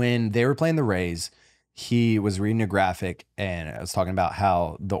 So when they were playing the Rays, he was reading a graphic and I was talking about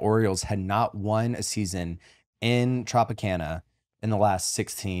how the Orioles had not won a season in Tropicana in the last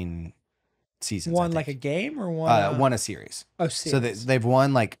 16 seasons. Won like a game or won? Won a series. Oh, series. So they've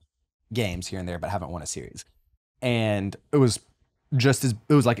won like games here and there, but haven't won a series. And it was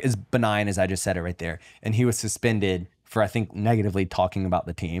as benign as I just said it right there. And he was suspended for, I think, negatively talking about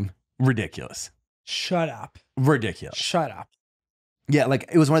the team. Ridiculous. Shut up. Ridiculous. Shut up. Yeah, like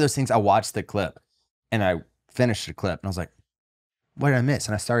it was one of those things. I watched the clip and I finished the clip and I was like, what did I miss?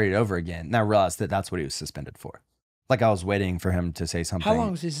 And I started it over again. And I realized that that's what he was suspended for. Like I was waiting for him to say something. How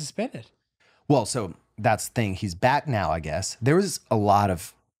long was he suspended? Well, so that's the thing. He's back now, I guess. There was a lot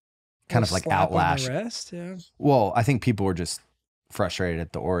of kind of like outlash. On the wrist, yeah. Well, I think people were just frustrated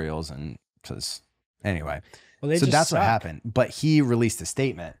at the Orioles and because anyway. Well, so that's what happened. But he released a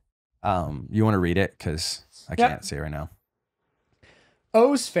statement. You want to read it? Because I can't see it right now.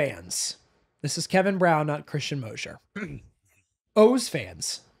 O's fans. This is Kevin Brown, not Christian Mosier. O's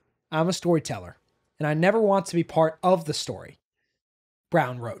fans. I'm a storyteller, and I never want to be part of the story.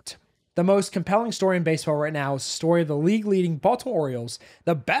 Brown wrote, The most compelling story in baseball right now is the story of the league-leading Baltimore Orioles,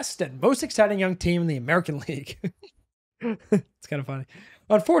 the best and most exciting young team in the American League. It's kind of funny.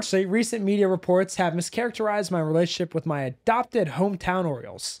 Unfortunately, recent media reports have mischaracterized my relationship with my adopted hometown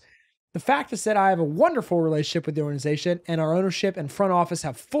Orioles. The fact is that I have a wonderful relationship with the organization, and our ownership and front office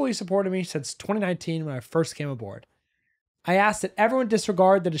have fully supported me since 2019 when I first came aboard. I ask that everyone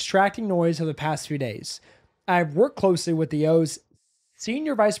disregard the distracting noise of the past few days. I've worked closely with the O's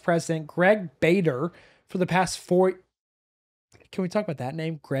Senior Vice President Greg Bader for the past 4... Can we talk about that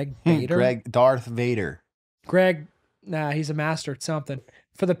name? Greg Bader? Darth Vader. Greg, he's a master at something.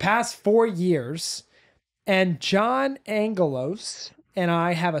 For the past 4 years, and John Angelos and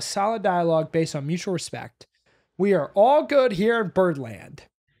I have a solid dialogue based on mutual respect. We are all good here in Birdland.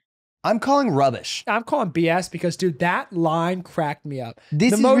 I'm calling rubbish. I'm calling BS because, dude, that line cracked me up.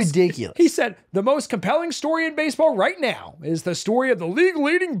 This is ridiculous. He said, the most compelling story in baseball right now is the story of the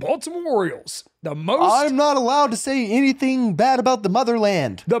league-leading Baltimore Orioles. I'm not allowed to say anything bad about the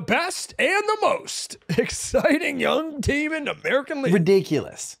motherland. The best and the most exciting young team in the American League.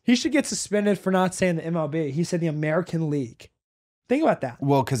 Ridiculous. He should get suspended for not saying the MLB. He said the American League. Think about that.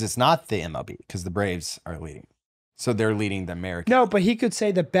 Well, because it's not the MLB, because the Braves are leading. So they're leading the American. No, but he could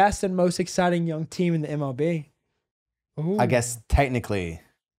say the best and most exciting young team in the MLB. Ooh. I guess technically.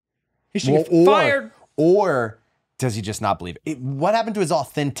 He should get fired. Or does he just not believe it? What happened to his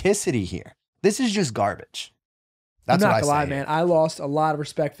authenticity here? This is just garbage. That's I'm what not I gonna lie, say. Man. I lost a lot of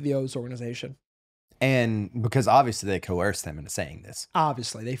respect for the O's organization. And because obviously they coerced him into saying this.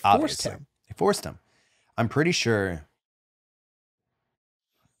 Obviously, they forced him. They forced him. I'm pretty sure.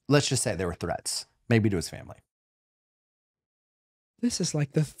 Let's just say there were threats, maybe to his family. This is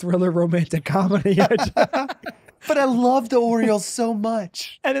like the thriller romantic comedy. But I love the Orioles so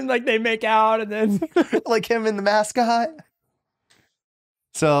much. And then like they make out and then like him and the mascot.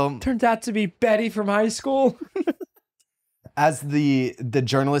 So turns out to be Betty from high school. As the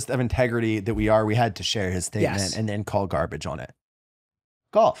journalist of integrity that we are, we had to share his statement and then call garbage on it.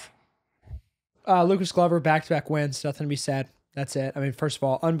 Golf. Lucas Glover, back-to-back wins. Nothing to be said. That's it. I mean, first of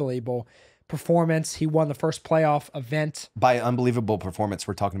all, unbelievable performance. He won the first playoff event. By unbelievable performance,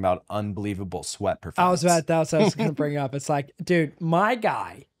 we're talking about unbelievable sweat performance. That's what I was going to bring up. It's like, dude, my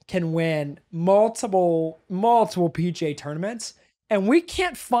guy can win multiple PGA tournaments, and we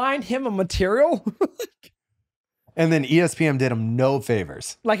can't find him a material. And then ESPN did him no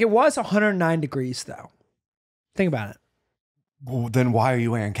favors. Like, it was 109 degrees, though. Think about it. Well, then why are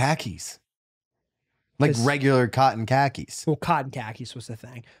you wearing khakis? Like regular cotton khakis. Well, cotton khakis was the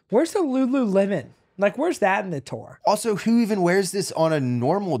thing. Where's the Lululemon? Like, where's that in the tour? Also, who even wears this on a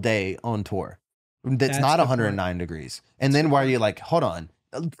normal day on tour? That's not 109 degrees. And then why are you like, hold on,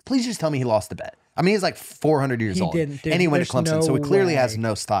 please just tell me he lost the bet. I mean, he's like 400 years old. Didn't, dude. And he went to Clemson, so he clearly has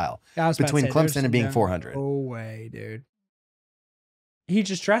no style. Between Clemson and being 400. No way, dude. He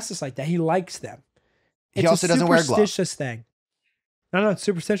just dresses like that. He likes them. He also doesn't wear gloves. Superstitious thing. No, it's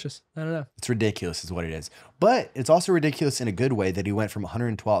superstitious. I don't know. It's ridiculous is what it is. But it's also ridiculous in a good way that he went from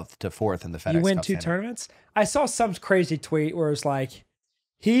 112th to 4th in the FedEx Cup. You win 2 tournaments? I saw some crazy tweet where it was like,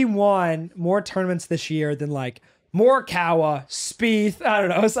 he won more tournaments this year than like Morikawa, Spieth. I don't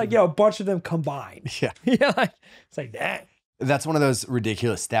know. It's like, a bunch of them combined. Yeah. Like, it's like that. That's one of those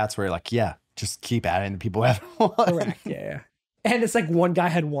ridiculous stats where you're like, yeah, just keep adding the people who have won. Correct. Yeah. And it's like one guy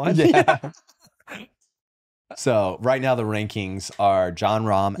had one. Yeah. So right now the rankings are John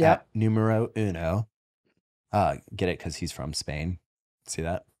Rahm at numero uno. Get it because he's from Spain. See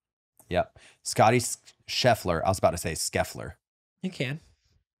that? Yep. Scotty Scheffler. I was about to say Scheffler. You can.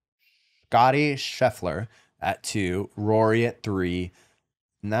 Scotty Scheffler at 2. Rory at 3.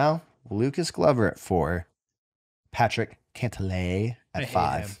 Now Lucas Glover at 4. Patrick Cantlay at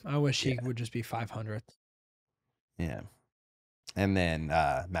 5. I wish he would just be 500th. Yeah. And then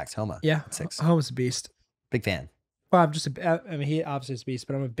Max Homa. Yeah. At 6. Homa's a beast. Big fan. Well, he obviously is a beast,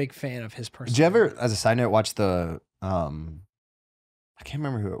 but I'm a big fan of his personality. Did you ever, as a side note, watch the, I can't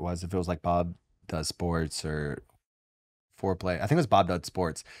remember who it was, if it was like Bob Does Sports or Foreplay. I think it was Bob Does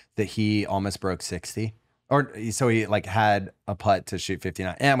Sports that he almost broke 60. Or so he like had a putt to shoot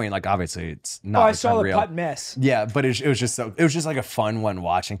 59. And I mean, like obviously it's not. Oh, I saw unreal. the putt miss. Yeah, but it was just like a fun one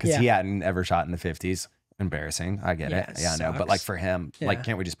watching because he hadn't ever shot in the 50s. Embarrassing. I get it. Yeah, I know. But like for him, like,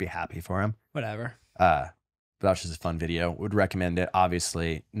 can't we just be happy for him? Whatever. But that was just a fun video. Would recommend it.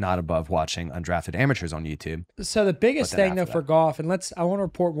 Obviously, not above watching Undrafted Amateurs on YouTube. So the biggest thing though for golf, and I want to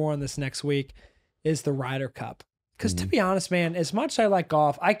report more on this next week, is the Ryder Cup. Because to be honest, man, as much as I like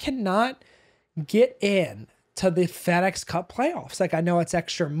golf, I cannot get in to the FedEx Cup playoffs. Like, I know it's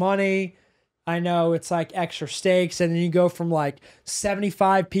extra money. I know it's like extra stakes, and then you go from like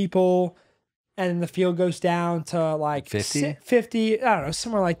 75 people, and then the field goes down to like 50? 50, I don't know,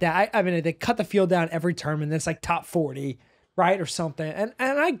 somewhere like that. I mean, they cut the field down every term, and it's like top 40, right, or something. And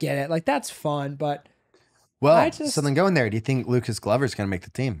I get it, like that's fun, but so then going there, do you think Lucas Glover's going to make the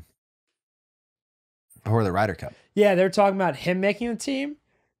team for the Ryder Cup? Yeah, they're talking about him making the team.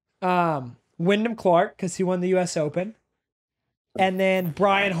 Wyndham Clark, because he won the U.S. Open. And then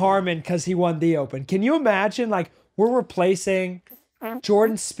Brian Harmon, because he won the Open. Can you imagine, like, we're replacing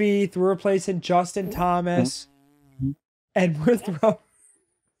Jordan Spieth, we're replacing Justin Thomas, and we're throwing...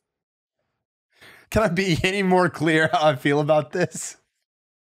 Can I be any more clear how I feel about this?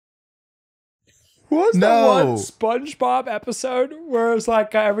 What was that one SpongeBob episode where it was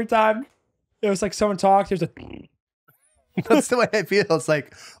like every time it was like someone talked, there's a... That's the way I feel. It's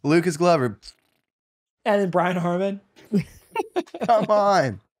like Lucas Glover. And then Brian Harmon. Come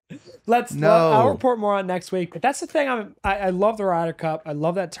on. I'll report more on next week. But that's the thing. I love the Ryder Cup. I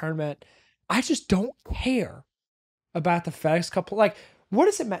love that tournament. I just don't care about the FedEx Cup. Like, what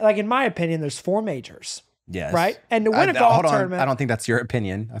does it matter? Like, in my opinion, there's 4 majors. Yes. Right? And to win a golf tournament. I don't think that's your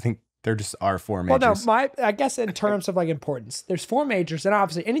opinion. I think there just are 4 majors. Well, no, I guess in terms of like importance, there's 4 majors. And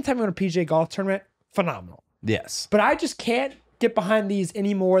obviously, anytime you win a PGA golf tournament, phenomenal. Yes. But I just can't get behind these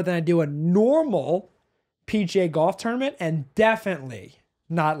any more than I do a normal PGA golf tournament, and definitely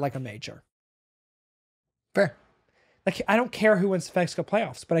not like a major. Fair. Like, I don't care who wins the FedEx Cup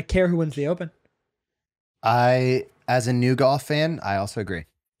playoffs, but I care who wins the Open. As a new golf fan, I also agree.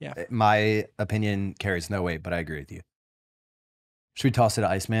 Yeah. My opinion carries no weight, but I agree with you. Should we toss it to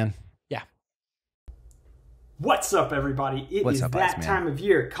Iceman? Yeah. What's up, everybody? It is that Iceman? time of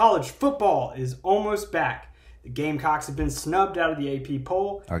year. College football is almost back. The Gamecocks have been snubbed out of the AP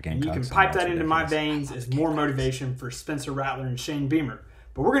poll, and you can pipe that into my veins as more motivation for Spencer Rattler and Shane Beamer.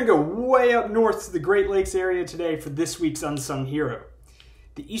 But we're going to go way up north to the Great Lakes area today for this week's Unsung Hero.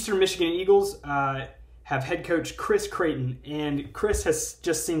 The Eastern Michigan Eagles have head coach Chris Creighton, and Chris has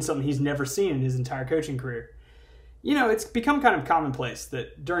just seen something he's never seen in his entire coaching career. You know, it's become kind of commonplace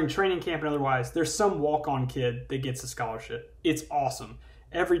that during training camp and otherwise, there's some walk-on kid that gets a scholarship. It's awesome.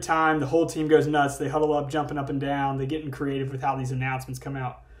 Every time the whole team goes nuts, they huddle up, jumping up and down, they getting creative with how these announcements come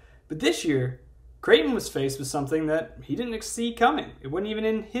out. But this year, Creighton was faced with something that he didn't see coming. It wasn't even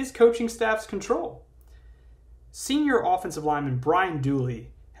in his coaching staff's control. Senior offensive lineman Brian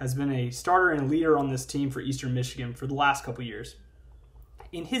Dooley has been a starter and a leader on this team for Eastern Michigan for the last couple years.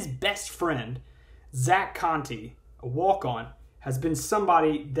 And his best friend, Zach Conti, a walk-on, has been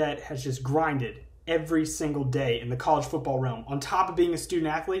somebody that has just grinded every single day in the college football realm. On top of being a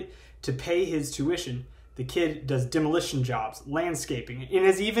student athlete, to pay his tuition, the kid does demolition jobs, landscaping, and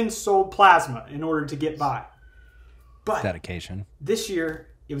has even sold plasma in order to get by. But dedication. This year,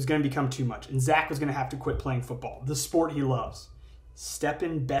 it was going to become too much, and Zach was going to have to quit playing football, the sport he loves. Step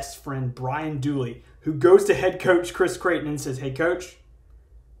in best friend Brian Dooley, who goes to head coach Chris Creighton and says, "Hey, coach,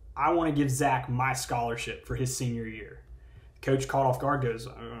 I want to give Zach my scholarship for his senior year." Coach caught off guard, goes,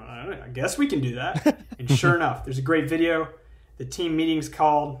 "I guess we can do that." And sure enough, there's a great video. The team meeting's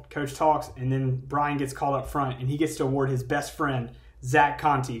called, coach talks, and then Brian gets called up front, and he gets to award his best friend, Zach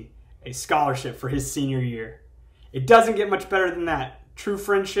Conti, a scholarship for his senior year. It doesn't get much better than that. True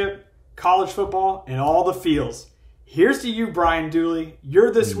friendship, college football, and all the feels. Here's to you, Brian Dooley.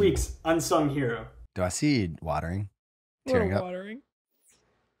 You're this week's Unsung Hero. Do I see watering? Tearing up.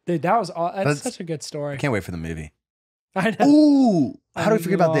 Dude, that's such a good story. I can't wait for the movie. I know. Ooh, how do we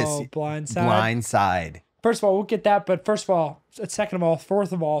forget about this? Blindside. Blindside. First of all, we'll get that. But first of all, second of all,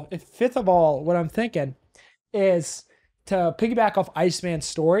 fourth of all, fifth of all, what I'm thinking is to piggyback off Iceman's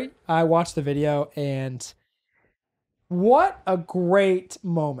story. I watched the video, and what a great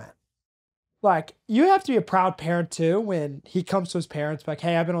moment. Like, you have to be a proud parent too when he comes to his parents like,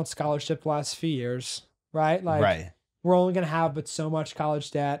 "Hey, I've been on scholarship the last few years," right? Like, right. We're only going to have but so much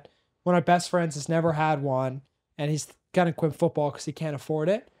college debt. One of my best friends has never had one, and he's going to quit football because he can't afford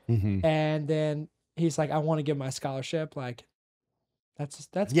it. Mm-hmm. And then he's like, "I want to give my scholarship." Like, that's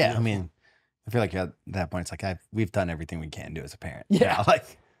yeah. beautiful. I mean, I feel like at that point, it's like we've done everything we can do as a parent. Yeah.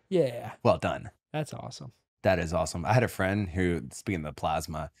 Yeah. Well done. That's awesome. That is awesome. I had a friend who, speaking of the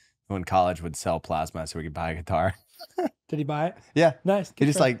plasma, who in college would sell plasma so we could buy a guitar. Did he buy it? Yeah. Nice. He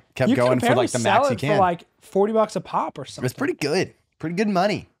just like kept going for like the max he can. For like $40 a pop or something. It's pretty good. Pretty good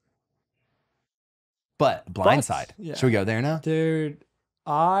money. But Blindside. Yeah. Should we go there now? Dude,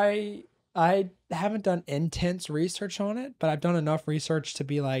 I haven't done intense research on it, but I've done enough research to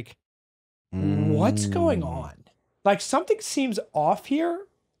be like, what's going on? Like, something seems off here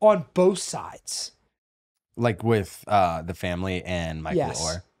on both sides. Like with the family and Michael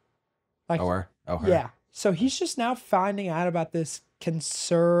Oher. Like, Oher. Yeah. So he's just now finding out about this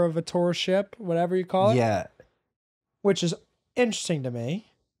conservatorship, whatever you call it. Yeah. Which is interesting to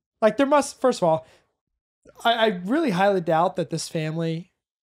me. Like there must, first of all, I really highly doubt that this family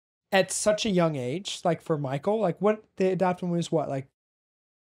at such a young age, like for Michael, like what they adopted when he was what? Like,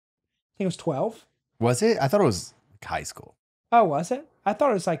 I think it was 12. Was it? I thought it was high school. Oh, was it? I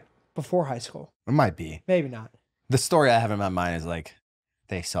thought it was like before high school. It might be. Maybe not. The story I have in my mind is like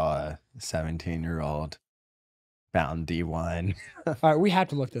they saw a 17-year-old bound D1. All right, we have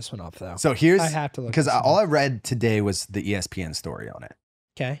to look this one up though. So here's, I have to look because all I read today was the ESPN story on it.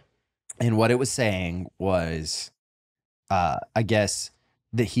 Okay. And what it was saying was, I guess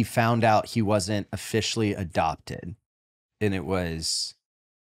that he found out he wasn't officially adopted, and it was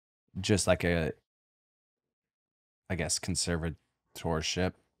just like a, I guess,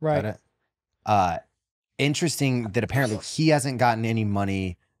 conservatorship. Right. Interesting that apparently he hasn't gotten any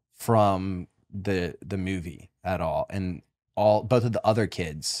money from the movie at all, and both of the other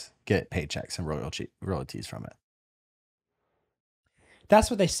kids get paychecks and royalties from it. That's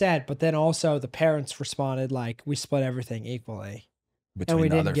what they said, but then also the parents responded like, we split everything equally. Between and we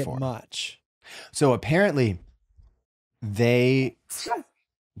the didn't other get four. much. So apparently they,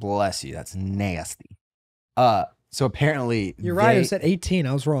 bless you, that's nasty. So apparently you're right, it was at 18.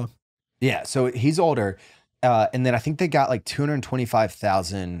 I was wrong. Yeah, so he's older. And then I think they got like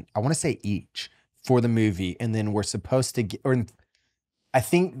 $225,000, I want to say each, for the movie. And then we're supposed to get, or I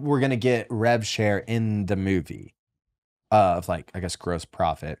think we're going to get rev share in the movie of like, I guess, gross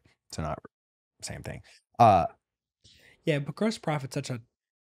profit. So not same thing. Yeah, but gross profit's such a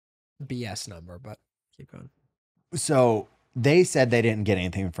BS number, but keep going. So they said they didn't get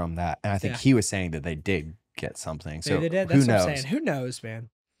anything from that. And I think he was saying that they did get something. So they did. Who That's knows? what I'm saying. Who knows, man?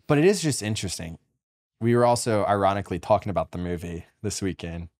 But it is just interesting. We were also ironically talking about the movie this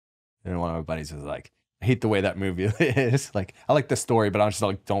weekend. And one of my buddies was like, I hate the way that movie is. Like, I like the story, but I'm just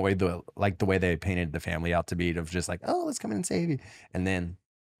like, don't wait the way they painted the family out to be, of just like, oh, let's come in and save you. And then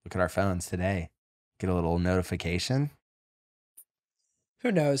look at our phones today. Get a little notification.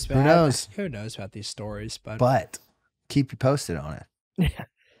 Who knows, man? Who knows? Who knows about these stories? But keep you posted on it. Yeah.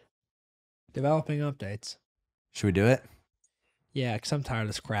 Developing updates. Should we do it? Yeah, because I'm tired of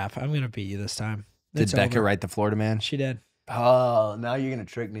this crap. I'm going to beat you this time. Did Becca write the Florida Man? She did. Oh, now you're going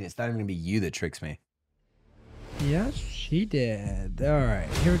to trick me. It's not even going to be you that tricks me. Yes, she did. All right,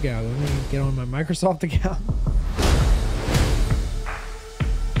 here we go. Let me get on my Microsoft account.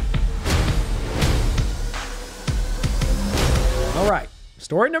 All right,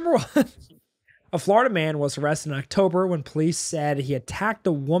 story number 1. A Florida man was arrested in October when police said he attacked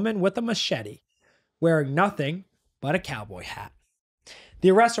a woman with a machete, wearing nothing but a cowboy hat. The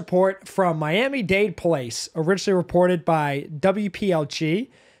arrest report from Miami-Dade Police, originally reported by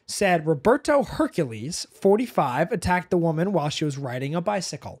WPLG, said Roberto Hercules, 45, attacked the woman while she was riding a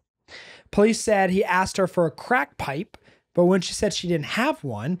bicycle. Police said he asked her for a crack pipe, but when she said she didn't have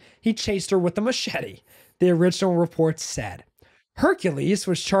one, he chased her with a machete, the original report said. Hercules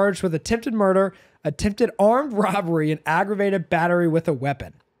was charged with attempted murder, attempted armed robbery, and aggravated battery with a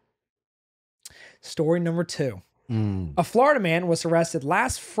weapon. Story number 2. A Florida man was arrested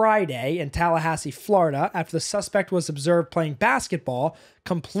last Friday in Tallahassee, Florida, after the suspect was observed playing basketball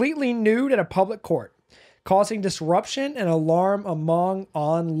completely nude at a public court, causing disruption and alarm among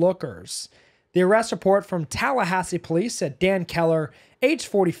onlookers. The arrest report from Tallahassee police said Dan Keller, age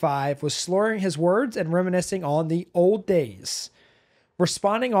 45, was slurring his words and reminiscing on the old days.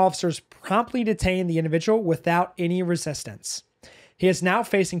 Responding officers promptly detained the individual without any resistance. He is now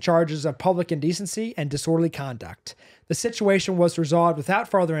facing charges of public indecency and disorderly conduct. The situation was resolved without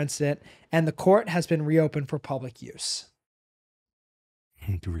further incident, and the court has been reopened for public use.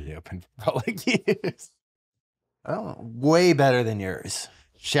 Reopened for public use. Oh, way better than yours.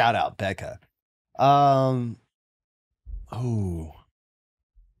 Shout out, Becca. Oh.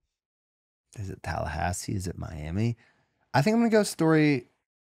 Is it Tallahassee? Is it Miami? I think I'm going to go story.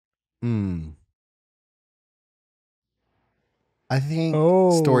 I think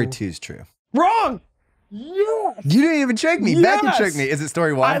story 2 is true. Wrong! Yes! You didn't even trick me. Yes! Becca tricked me. Is it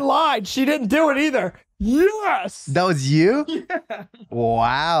story 1? I lied. She didn't do it either. Yes! That was you? Yeah.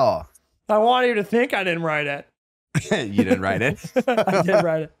 Wow. I want you to think I didn't write it. You didn't write it. I did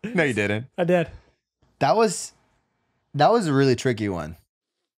write it. No, you didn't. I did. That was a really tricky one.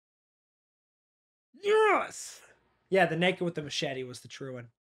 Yes! Yeah, the naked with the machete was the true one.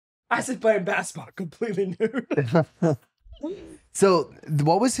 I said playing basketball completely nude. So,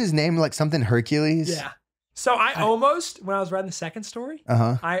 what was his name? Like something Hercules? Yeah. So I almost, when I was writing the second story,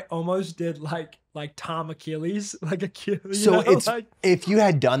 I almost did like Tom Achilles, like Achilles. So it's if you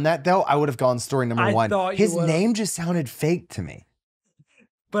had done that though, I would have gone story number one. His name just sounded fake to me.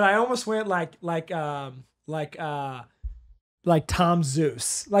 But I almost went like Tom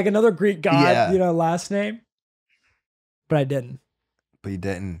Zeus, like another Greek god, last name. But I didn't. But you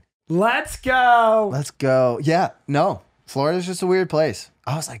didn't. Let's go. Let's go. Yeah. No. Florida's just a weird place.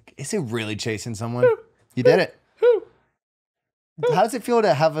 I was like, is it really chasing someone? You did it. How does it feel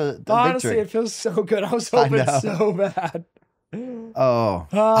to have a Honestly, victory? It feels so good. I was hoping so bad. Oh,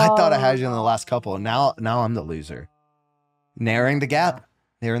 I thought I had you in the last couple. Now I'm the loser. Narrowing the gap.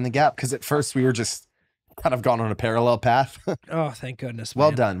 Because at first we were just kind of gone on a parallel path. Oh, thank goodness.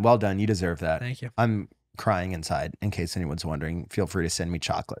 Man. Well done. You deserve that. Thank you. I'm crying inside. In case anyone's wondering, feel free to send me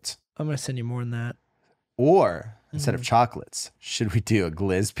chocolates. I'm going to send you more than that. Or instead of chocolates, should we do a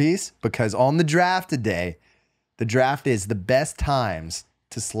glizz piece? Because on the draft today, the draft is the best times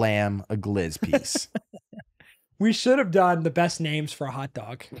to slam a glizz piece. We should have done the best names for a hot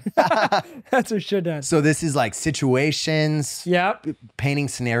dog. That's what we should have done. So this is like situations. Yep. Painting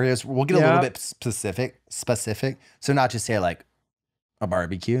scenarios. We'll get a little bit specific. So not just say like a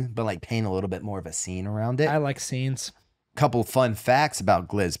barbecue, but like paint a little bit more of a scene around it. I like scenes. Couple fun facts about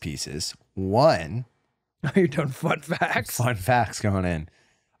glizz pieces. One. You're doing fun facts. Fun facts going in.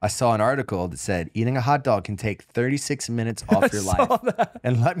 I saw an article that said eating a hot dog can take 36 minutes off your life. That.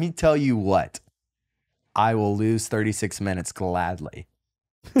 And let me tell you what. I will lose 36 minutes gladly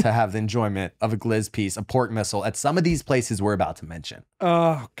to have the enjoyment of a glizz piece, a pork missile at some of these places we're about to mention.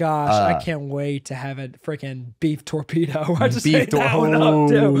 Oh, gosh. I can't wait to have a freaking beef torpedo. I just ate that one up,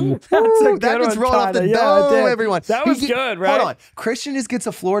 too. That just rolled off the dome, everyone. That was good, right? Hold on. Christian just gets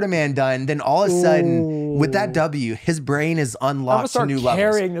a Florida man done. Then all of a sudden, with that W, his brain is unlocked to new levels.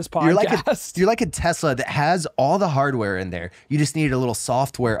 Carrying this podcast. You're like a Tesla that has all the hardware in there. You just need a little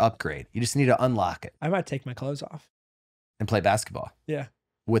software upgrade. You just need to unlock it. I might take my clothes off. And play basketball. Yeah.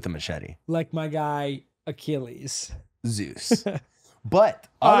 With a machete. Like my guy, Achilles. Zeus. But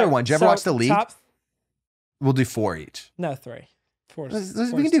other ones, you ever watch The League? We'll do 4 each. No, 3. 4.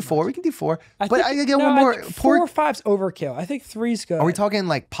 We can do 4. We can do 4. But I get one more. 4 or 5's overkill. I think 3's good. Are we talking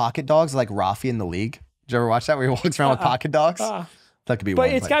like pocket dogs like Rafi in The League? Did you ever watch that where he walks around with pocket dogs? That could be one.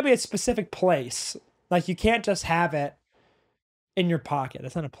 But it's got to be a specific place. Like you can't just have it in your pocket.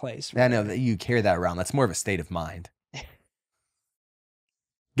 That's not a place. Right? I know that you carry that around. That's more of a state of mind.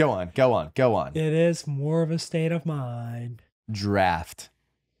 Go on. It is more of a state of mind. Draft.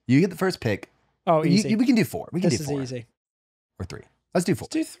 You get the first pick. Oh, easy. We can do 4. We can do 4. This is easy. Or 3. Let's do 4.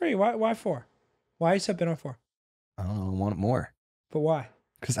 Let's do 3. Why 4? Why are you so bent on 4? I don't know. I want it more. But why?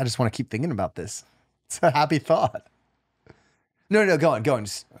 Because I just want to keep thinking about this. It's a happy thought. No, go on.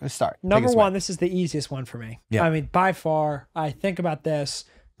 Just start. Number 1, this is the easiest one for me. Yeah. I mean, by far, I think about this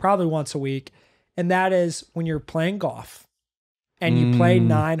probably once a week. And that is when you're playing golf. And you play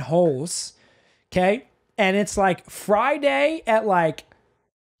 9 holes, okay? And it's like Friday at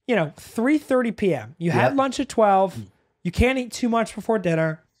 3:30 p.m. You had lunch at 12. You can't eat too much before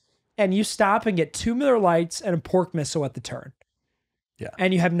dinner. And you stop and get 2 Miller Lights and a pork missile at the turn. Yeah.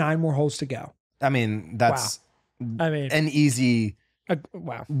 And you have 9 more holes to go. I mean, that's an easy...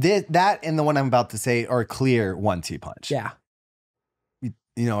 wow. That and the one I'm about to say are clear 1-2 punch. Yeah. You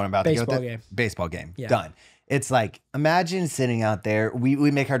know what I'm about to go with? Baseball game. Yeah. Done. It's like, imagine sitting out there.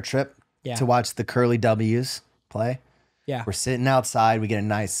 We make our trip to watch the Curly W's play. Yeah. We're sitting outside. We get a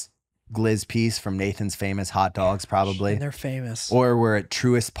nice glizz piece from Nathan's famous hot dogs, probably. And they're famous. Or we're at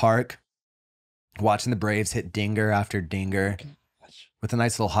Truist Park watching the Braves hit dinger after dinger with a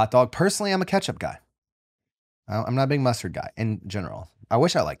nice little hot dog. Personally, I'm a ketchup guy. I'm not a big mustard guy in general. I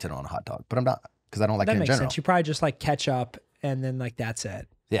wish I liked it on a hot dog, but I'm not because I don't like it in general. That makes sense. You probably just like ketchup and then that's it.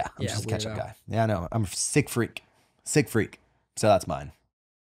 Yeah, I'm just a ketchup guy. Yeah, I know. I'm a sick freak. So that's mine.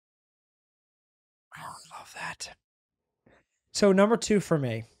 I love that. So number 2 for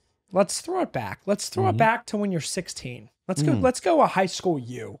me. Let's throw it back. Let's throw it back to when you're 16. Let's go a high school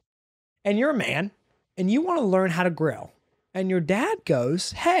you. And you're a man and you want to learn how to grill. And your dad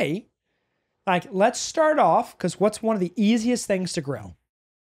goes, hey, let's start off because what's one of the easiest things to grill?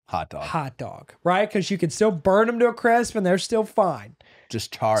 Hot dog, right? Because you can still burn them to a crisp and they're still fine.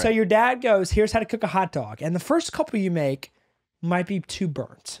 Just char it. So your dad goes, here's how to cook a hot dog. And the first couple you make might be too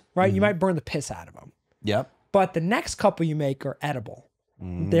burnt, right? You might burn the piss out of them. Yep. But the next couple you make are edible.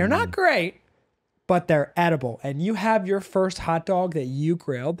 They're not great, but they're edible. And you have your first hot dog that you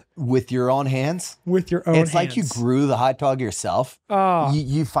grilled. With your own hands? With your own hands. It's like you grew the hot dog yourself. Oh.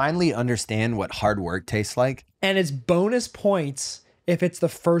 You finally understand what hard work tastes like. And it's bonus points if it's the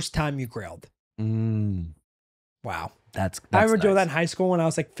first time you grilled. Wow. That's I remember doing that in high school when I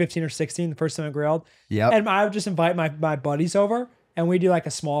was like 15 or 16, the first time I grilled. Yep. And I would just invite my buddies over and we do like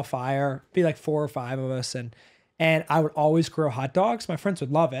a small fire, be like 4 or 5 of us. And I would always grill hot dogs. My friends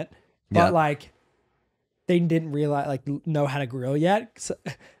would love it, but like they didn't realize, like know how to grill yet. So,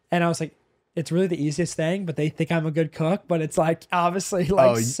 and I was like, it's really the easiest thing, but they think I'm a good cook, but it's like, obviously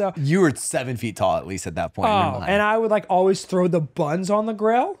like, so you were 7 feet tall, at least at that point. And I would like always throw the buns on the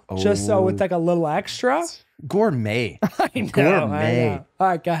grill just so it's like a little extra. Gourmet. I know, Gourmet. I know. All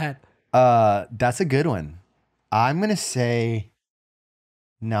right, go ahead. That's a good one. I'm going to say,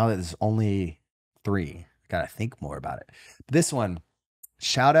 now that there's only 3, gotta think more about it. This one,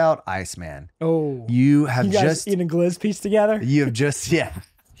 shout out Iceman. Oh, you have guys just eaten a glizz piece together. You have just yeah.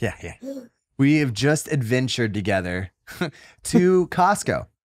 We have just adventured together to Costco.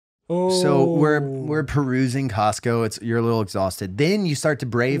 Oh, So we're perusing Costco. You're a little exhausted. Then you start to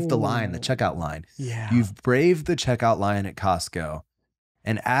brave the line, the checkout line. Yeah, You've braved the checkout line at Costco,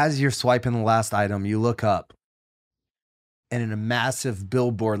 and as you're swiping the last item, you look up, and in a massive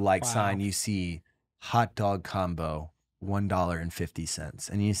billboard-like sign, you see hot dog combo, $1.50,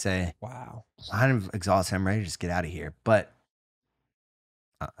 and you say, "Wow, I'm exhausted. I'm ready to just get out of here." But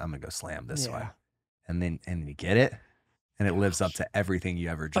I'm gonna go slam this one, and then you get it, and it lives up to everything you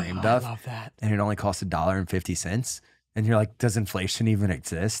ever dreamed of. I love that. And it only costs $1.50, and you're like, does inflation even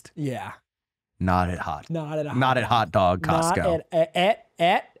exist? Yeah, Not at hot dog Costco. Not at hot dog.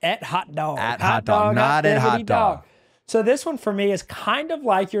 At hot dog. Not at hot dog. dog. So this one for me is kind of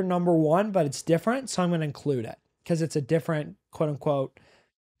like your number one, but it's different. So I'm going to include it because it's a different quote unquote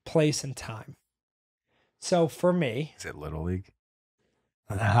place and time. So for me, is it Little League?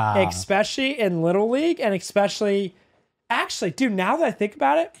 Especially in Little League, and especially, actually, dude, now that I think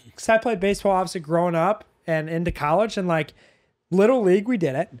about it, because I played baseball obviously growing up and into college, and like Little League, we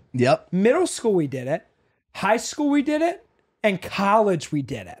did it. Yep. Middle school, we did it. High school, we did it. And college, we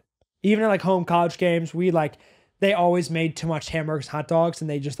did it. Even in like home college games, they always made too much hamburgers and hot dogs, and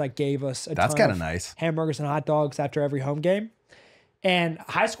they just like gave us a That's ton kind of of nice. hamburgers and hot dogs after every home game. And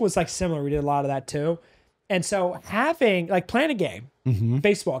high school was like similar. We did a lot of that too. And so having like playing a game,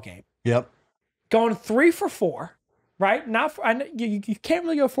 baseball game, going 3 for 4, right? Not for, you can't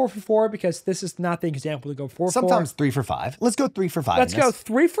really go 4 for 4 because this is not the example to go 4 for 4. Sometimes 3 for 5. Let's go 3 for 5. Let's go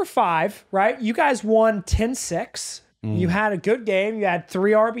 3 for 5, right? You guys won 10-6. You had a good game. You had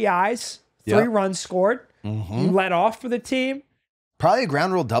 3 RBIs, 3 runs scored. You led off for the team. Probably a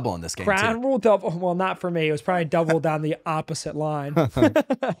ground rule double in this game. Ground rule double. Well, not for me. It was probably double down the opposite line.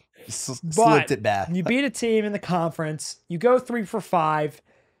 Slipped it back. You beat a team in the conference. You go 3 for 5.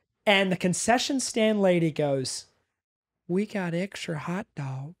 And the concession stand lady goes, "We got extra hot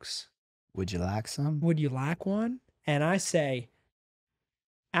dogs. Would you like some? Would you like one?" And I say,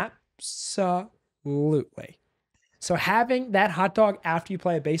 absolutely. So having that hot dog after you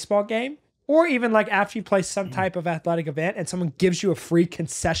play a baseball game, or even like after you play some type of athletic event and someone gives you a free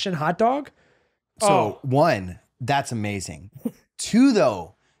concession hot dog. So 1, that's amazing. 2,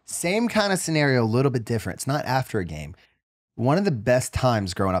 though, same kind of scenario, a little bit different. It's not after a game. One of the best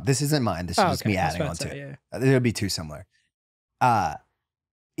times growing up, this isn't mine. This is just me adding on to it. It'll be too similar.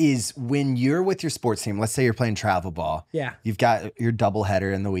 Is when you're with your sports team, let's say you're playing travel ball. Yeah. You've got your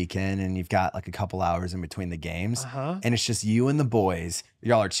doubleheader in the weekend and you've got like a couple hours in between the games. And it's just you and the boys.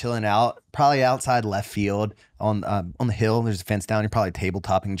 Y'all are chilling out, probably outside left field on the hill. There's a fence down. You're probably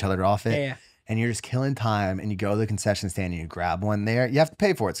tabletopping each other off it. Yeah. And you're just killing time and you go to the concession stand and you grab one there. You have to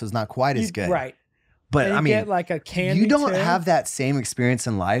pay for it, so it's not quite as good. Right. But I mean, get like a candy you don't have that same experience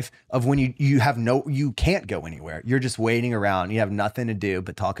in life of when you can't go anywhere. You're just waiting around. You have nothing to do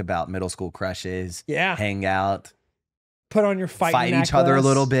but talk about middle school crushes. Yeah. Hang out. Put on your fight each other a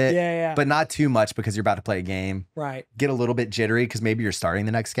little bit. Yeah. But not too much because you're about to play a game. Right. Get a little bit jittery because maybe you're starting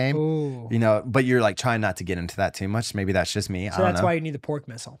the next game. Ooh. You know, but you're like trying not to get into that too much. Maybe that's just me. So I don't know. That's why you need the pork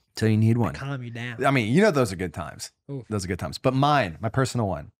missile. So you need one. To calm you down. I mean, you know, those are good times. Oof. Those are good times. But mine, my personal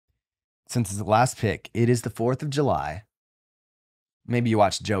one, since it's the last pick, it is the 4th of July. Maybe you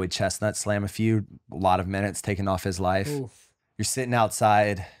watched Joey Chestnut slam a lot of minutes taking off his life. Oof. You're sitting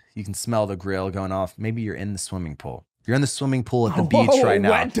outside. You can smell the grill going off. Maybe you're in the swimming pool. You're in the swimming pool at the beach right now.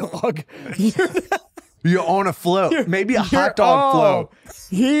 Wet dog. You're on a float. Maybe a hot dog float.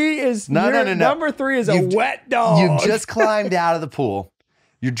 He is no. Number 3 is a wet dog. You've just climbed out of the pool.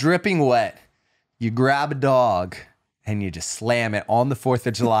 You're dripping wet. You grab a dog and you just slam it on the 4th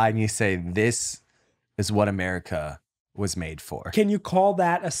of July and you say, "This is what America was made for." Can you call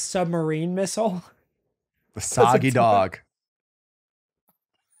that a submarine missile? The soggy dog.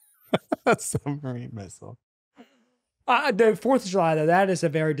 A submarine missile. The 4th of July, though, that is a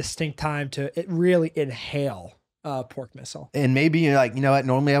very distinct time to really inhale pork missile. And maybe you're like, you know what?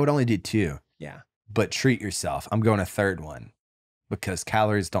 Normally I would only do 2. Yeah. But treat yourself. I'm going a 3rd one because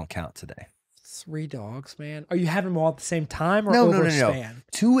calories don't count today. 3 dogs, man. Are you having them all at the same time or over a span?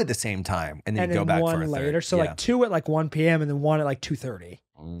 2 at the same time, and then you go back for a 3rd. Later. So like 2 at like 1 p.m. and then 1 at like 2:30,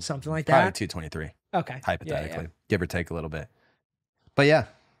 something like that. Probably 2:23. Okay, hypothetically, give or take a little bit. But yeah,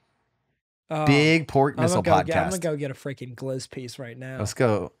 big pork missile podcast. I'm gonna go get a freaking glizz piece right now. Let's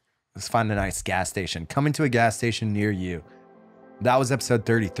go. Let's find a nice gas station. Coming to a gas station near you. That was episode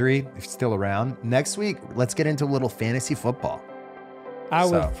 33. If you're still around, next week let's get into a little fantasy football. I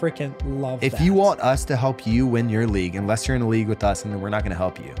would freaking love that. If you want us to help you win your league, unless you're in a league with us, and then we're not going to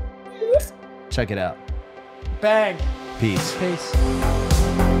help you, check it out. Bang. Peace. Peace.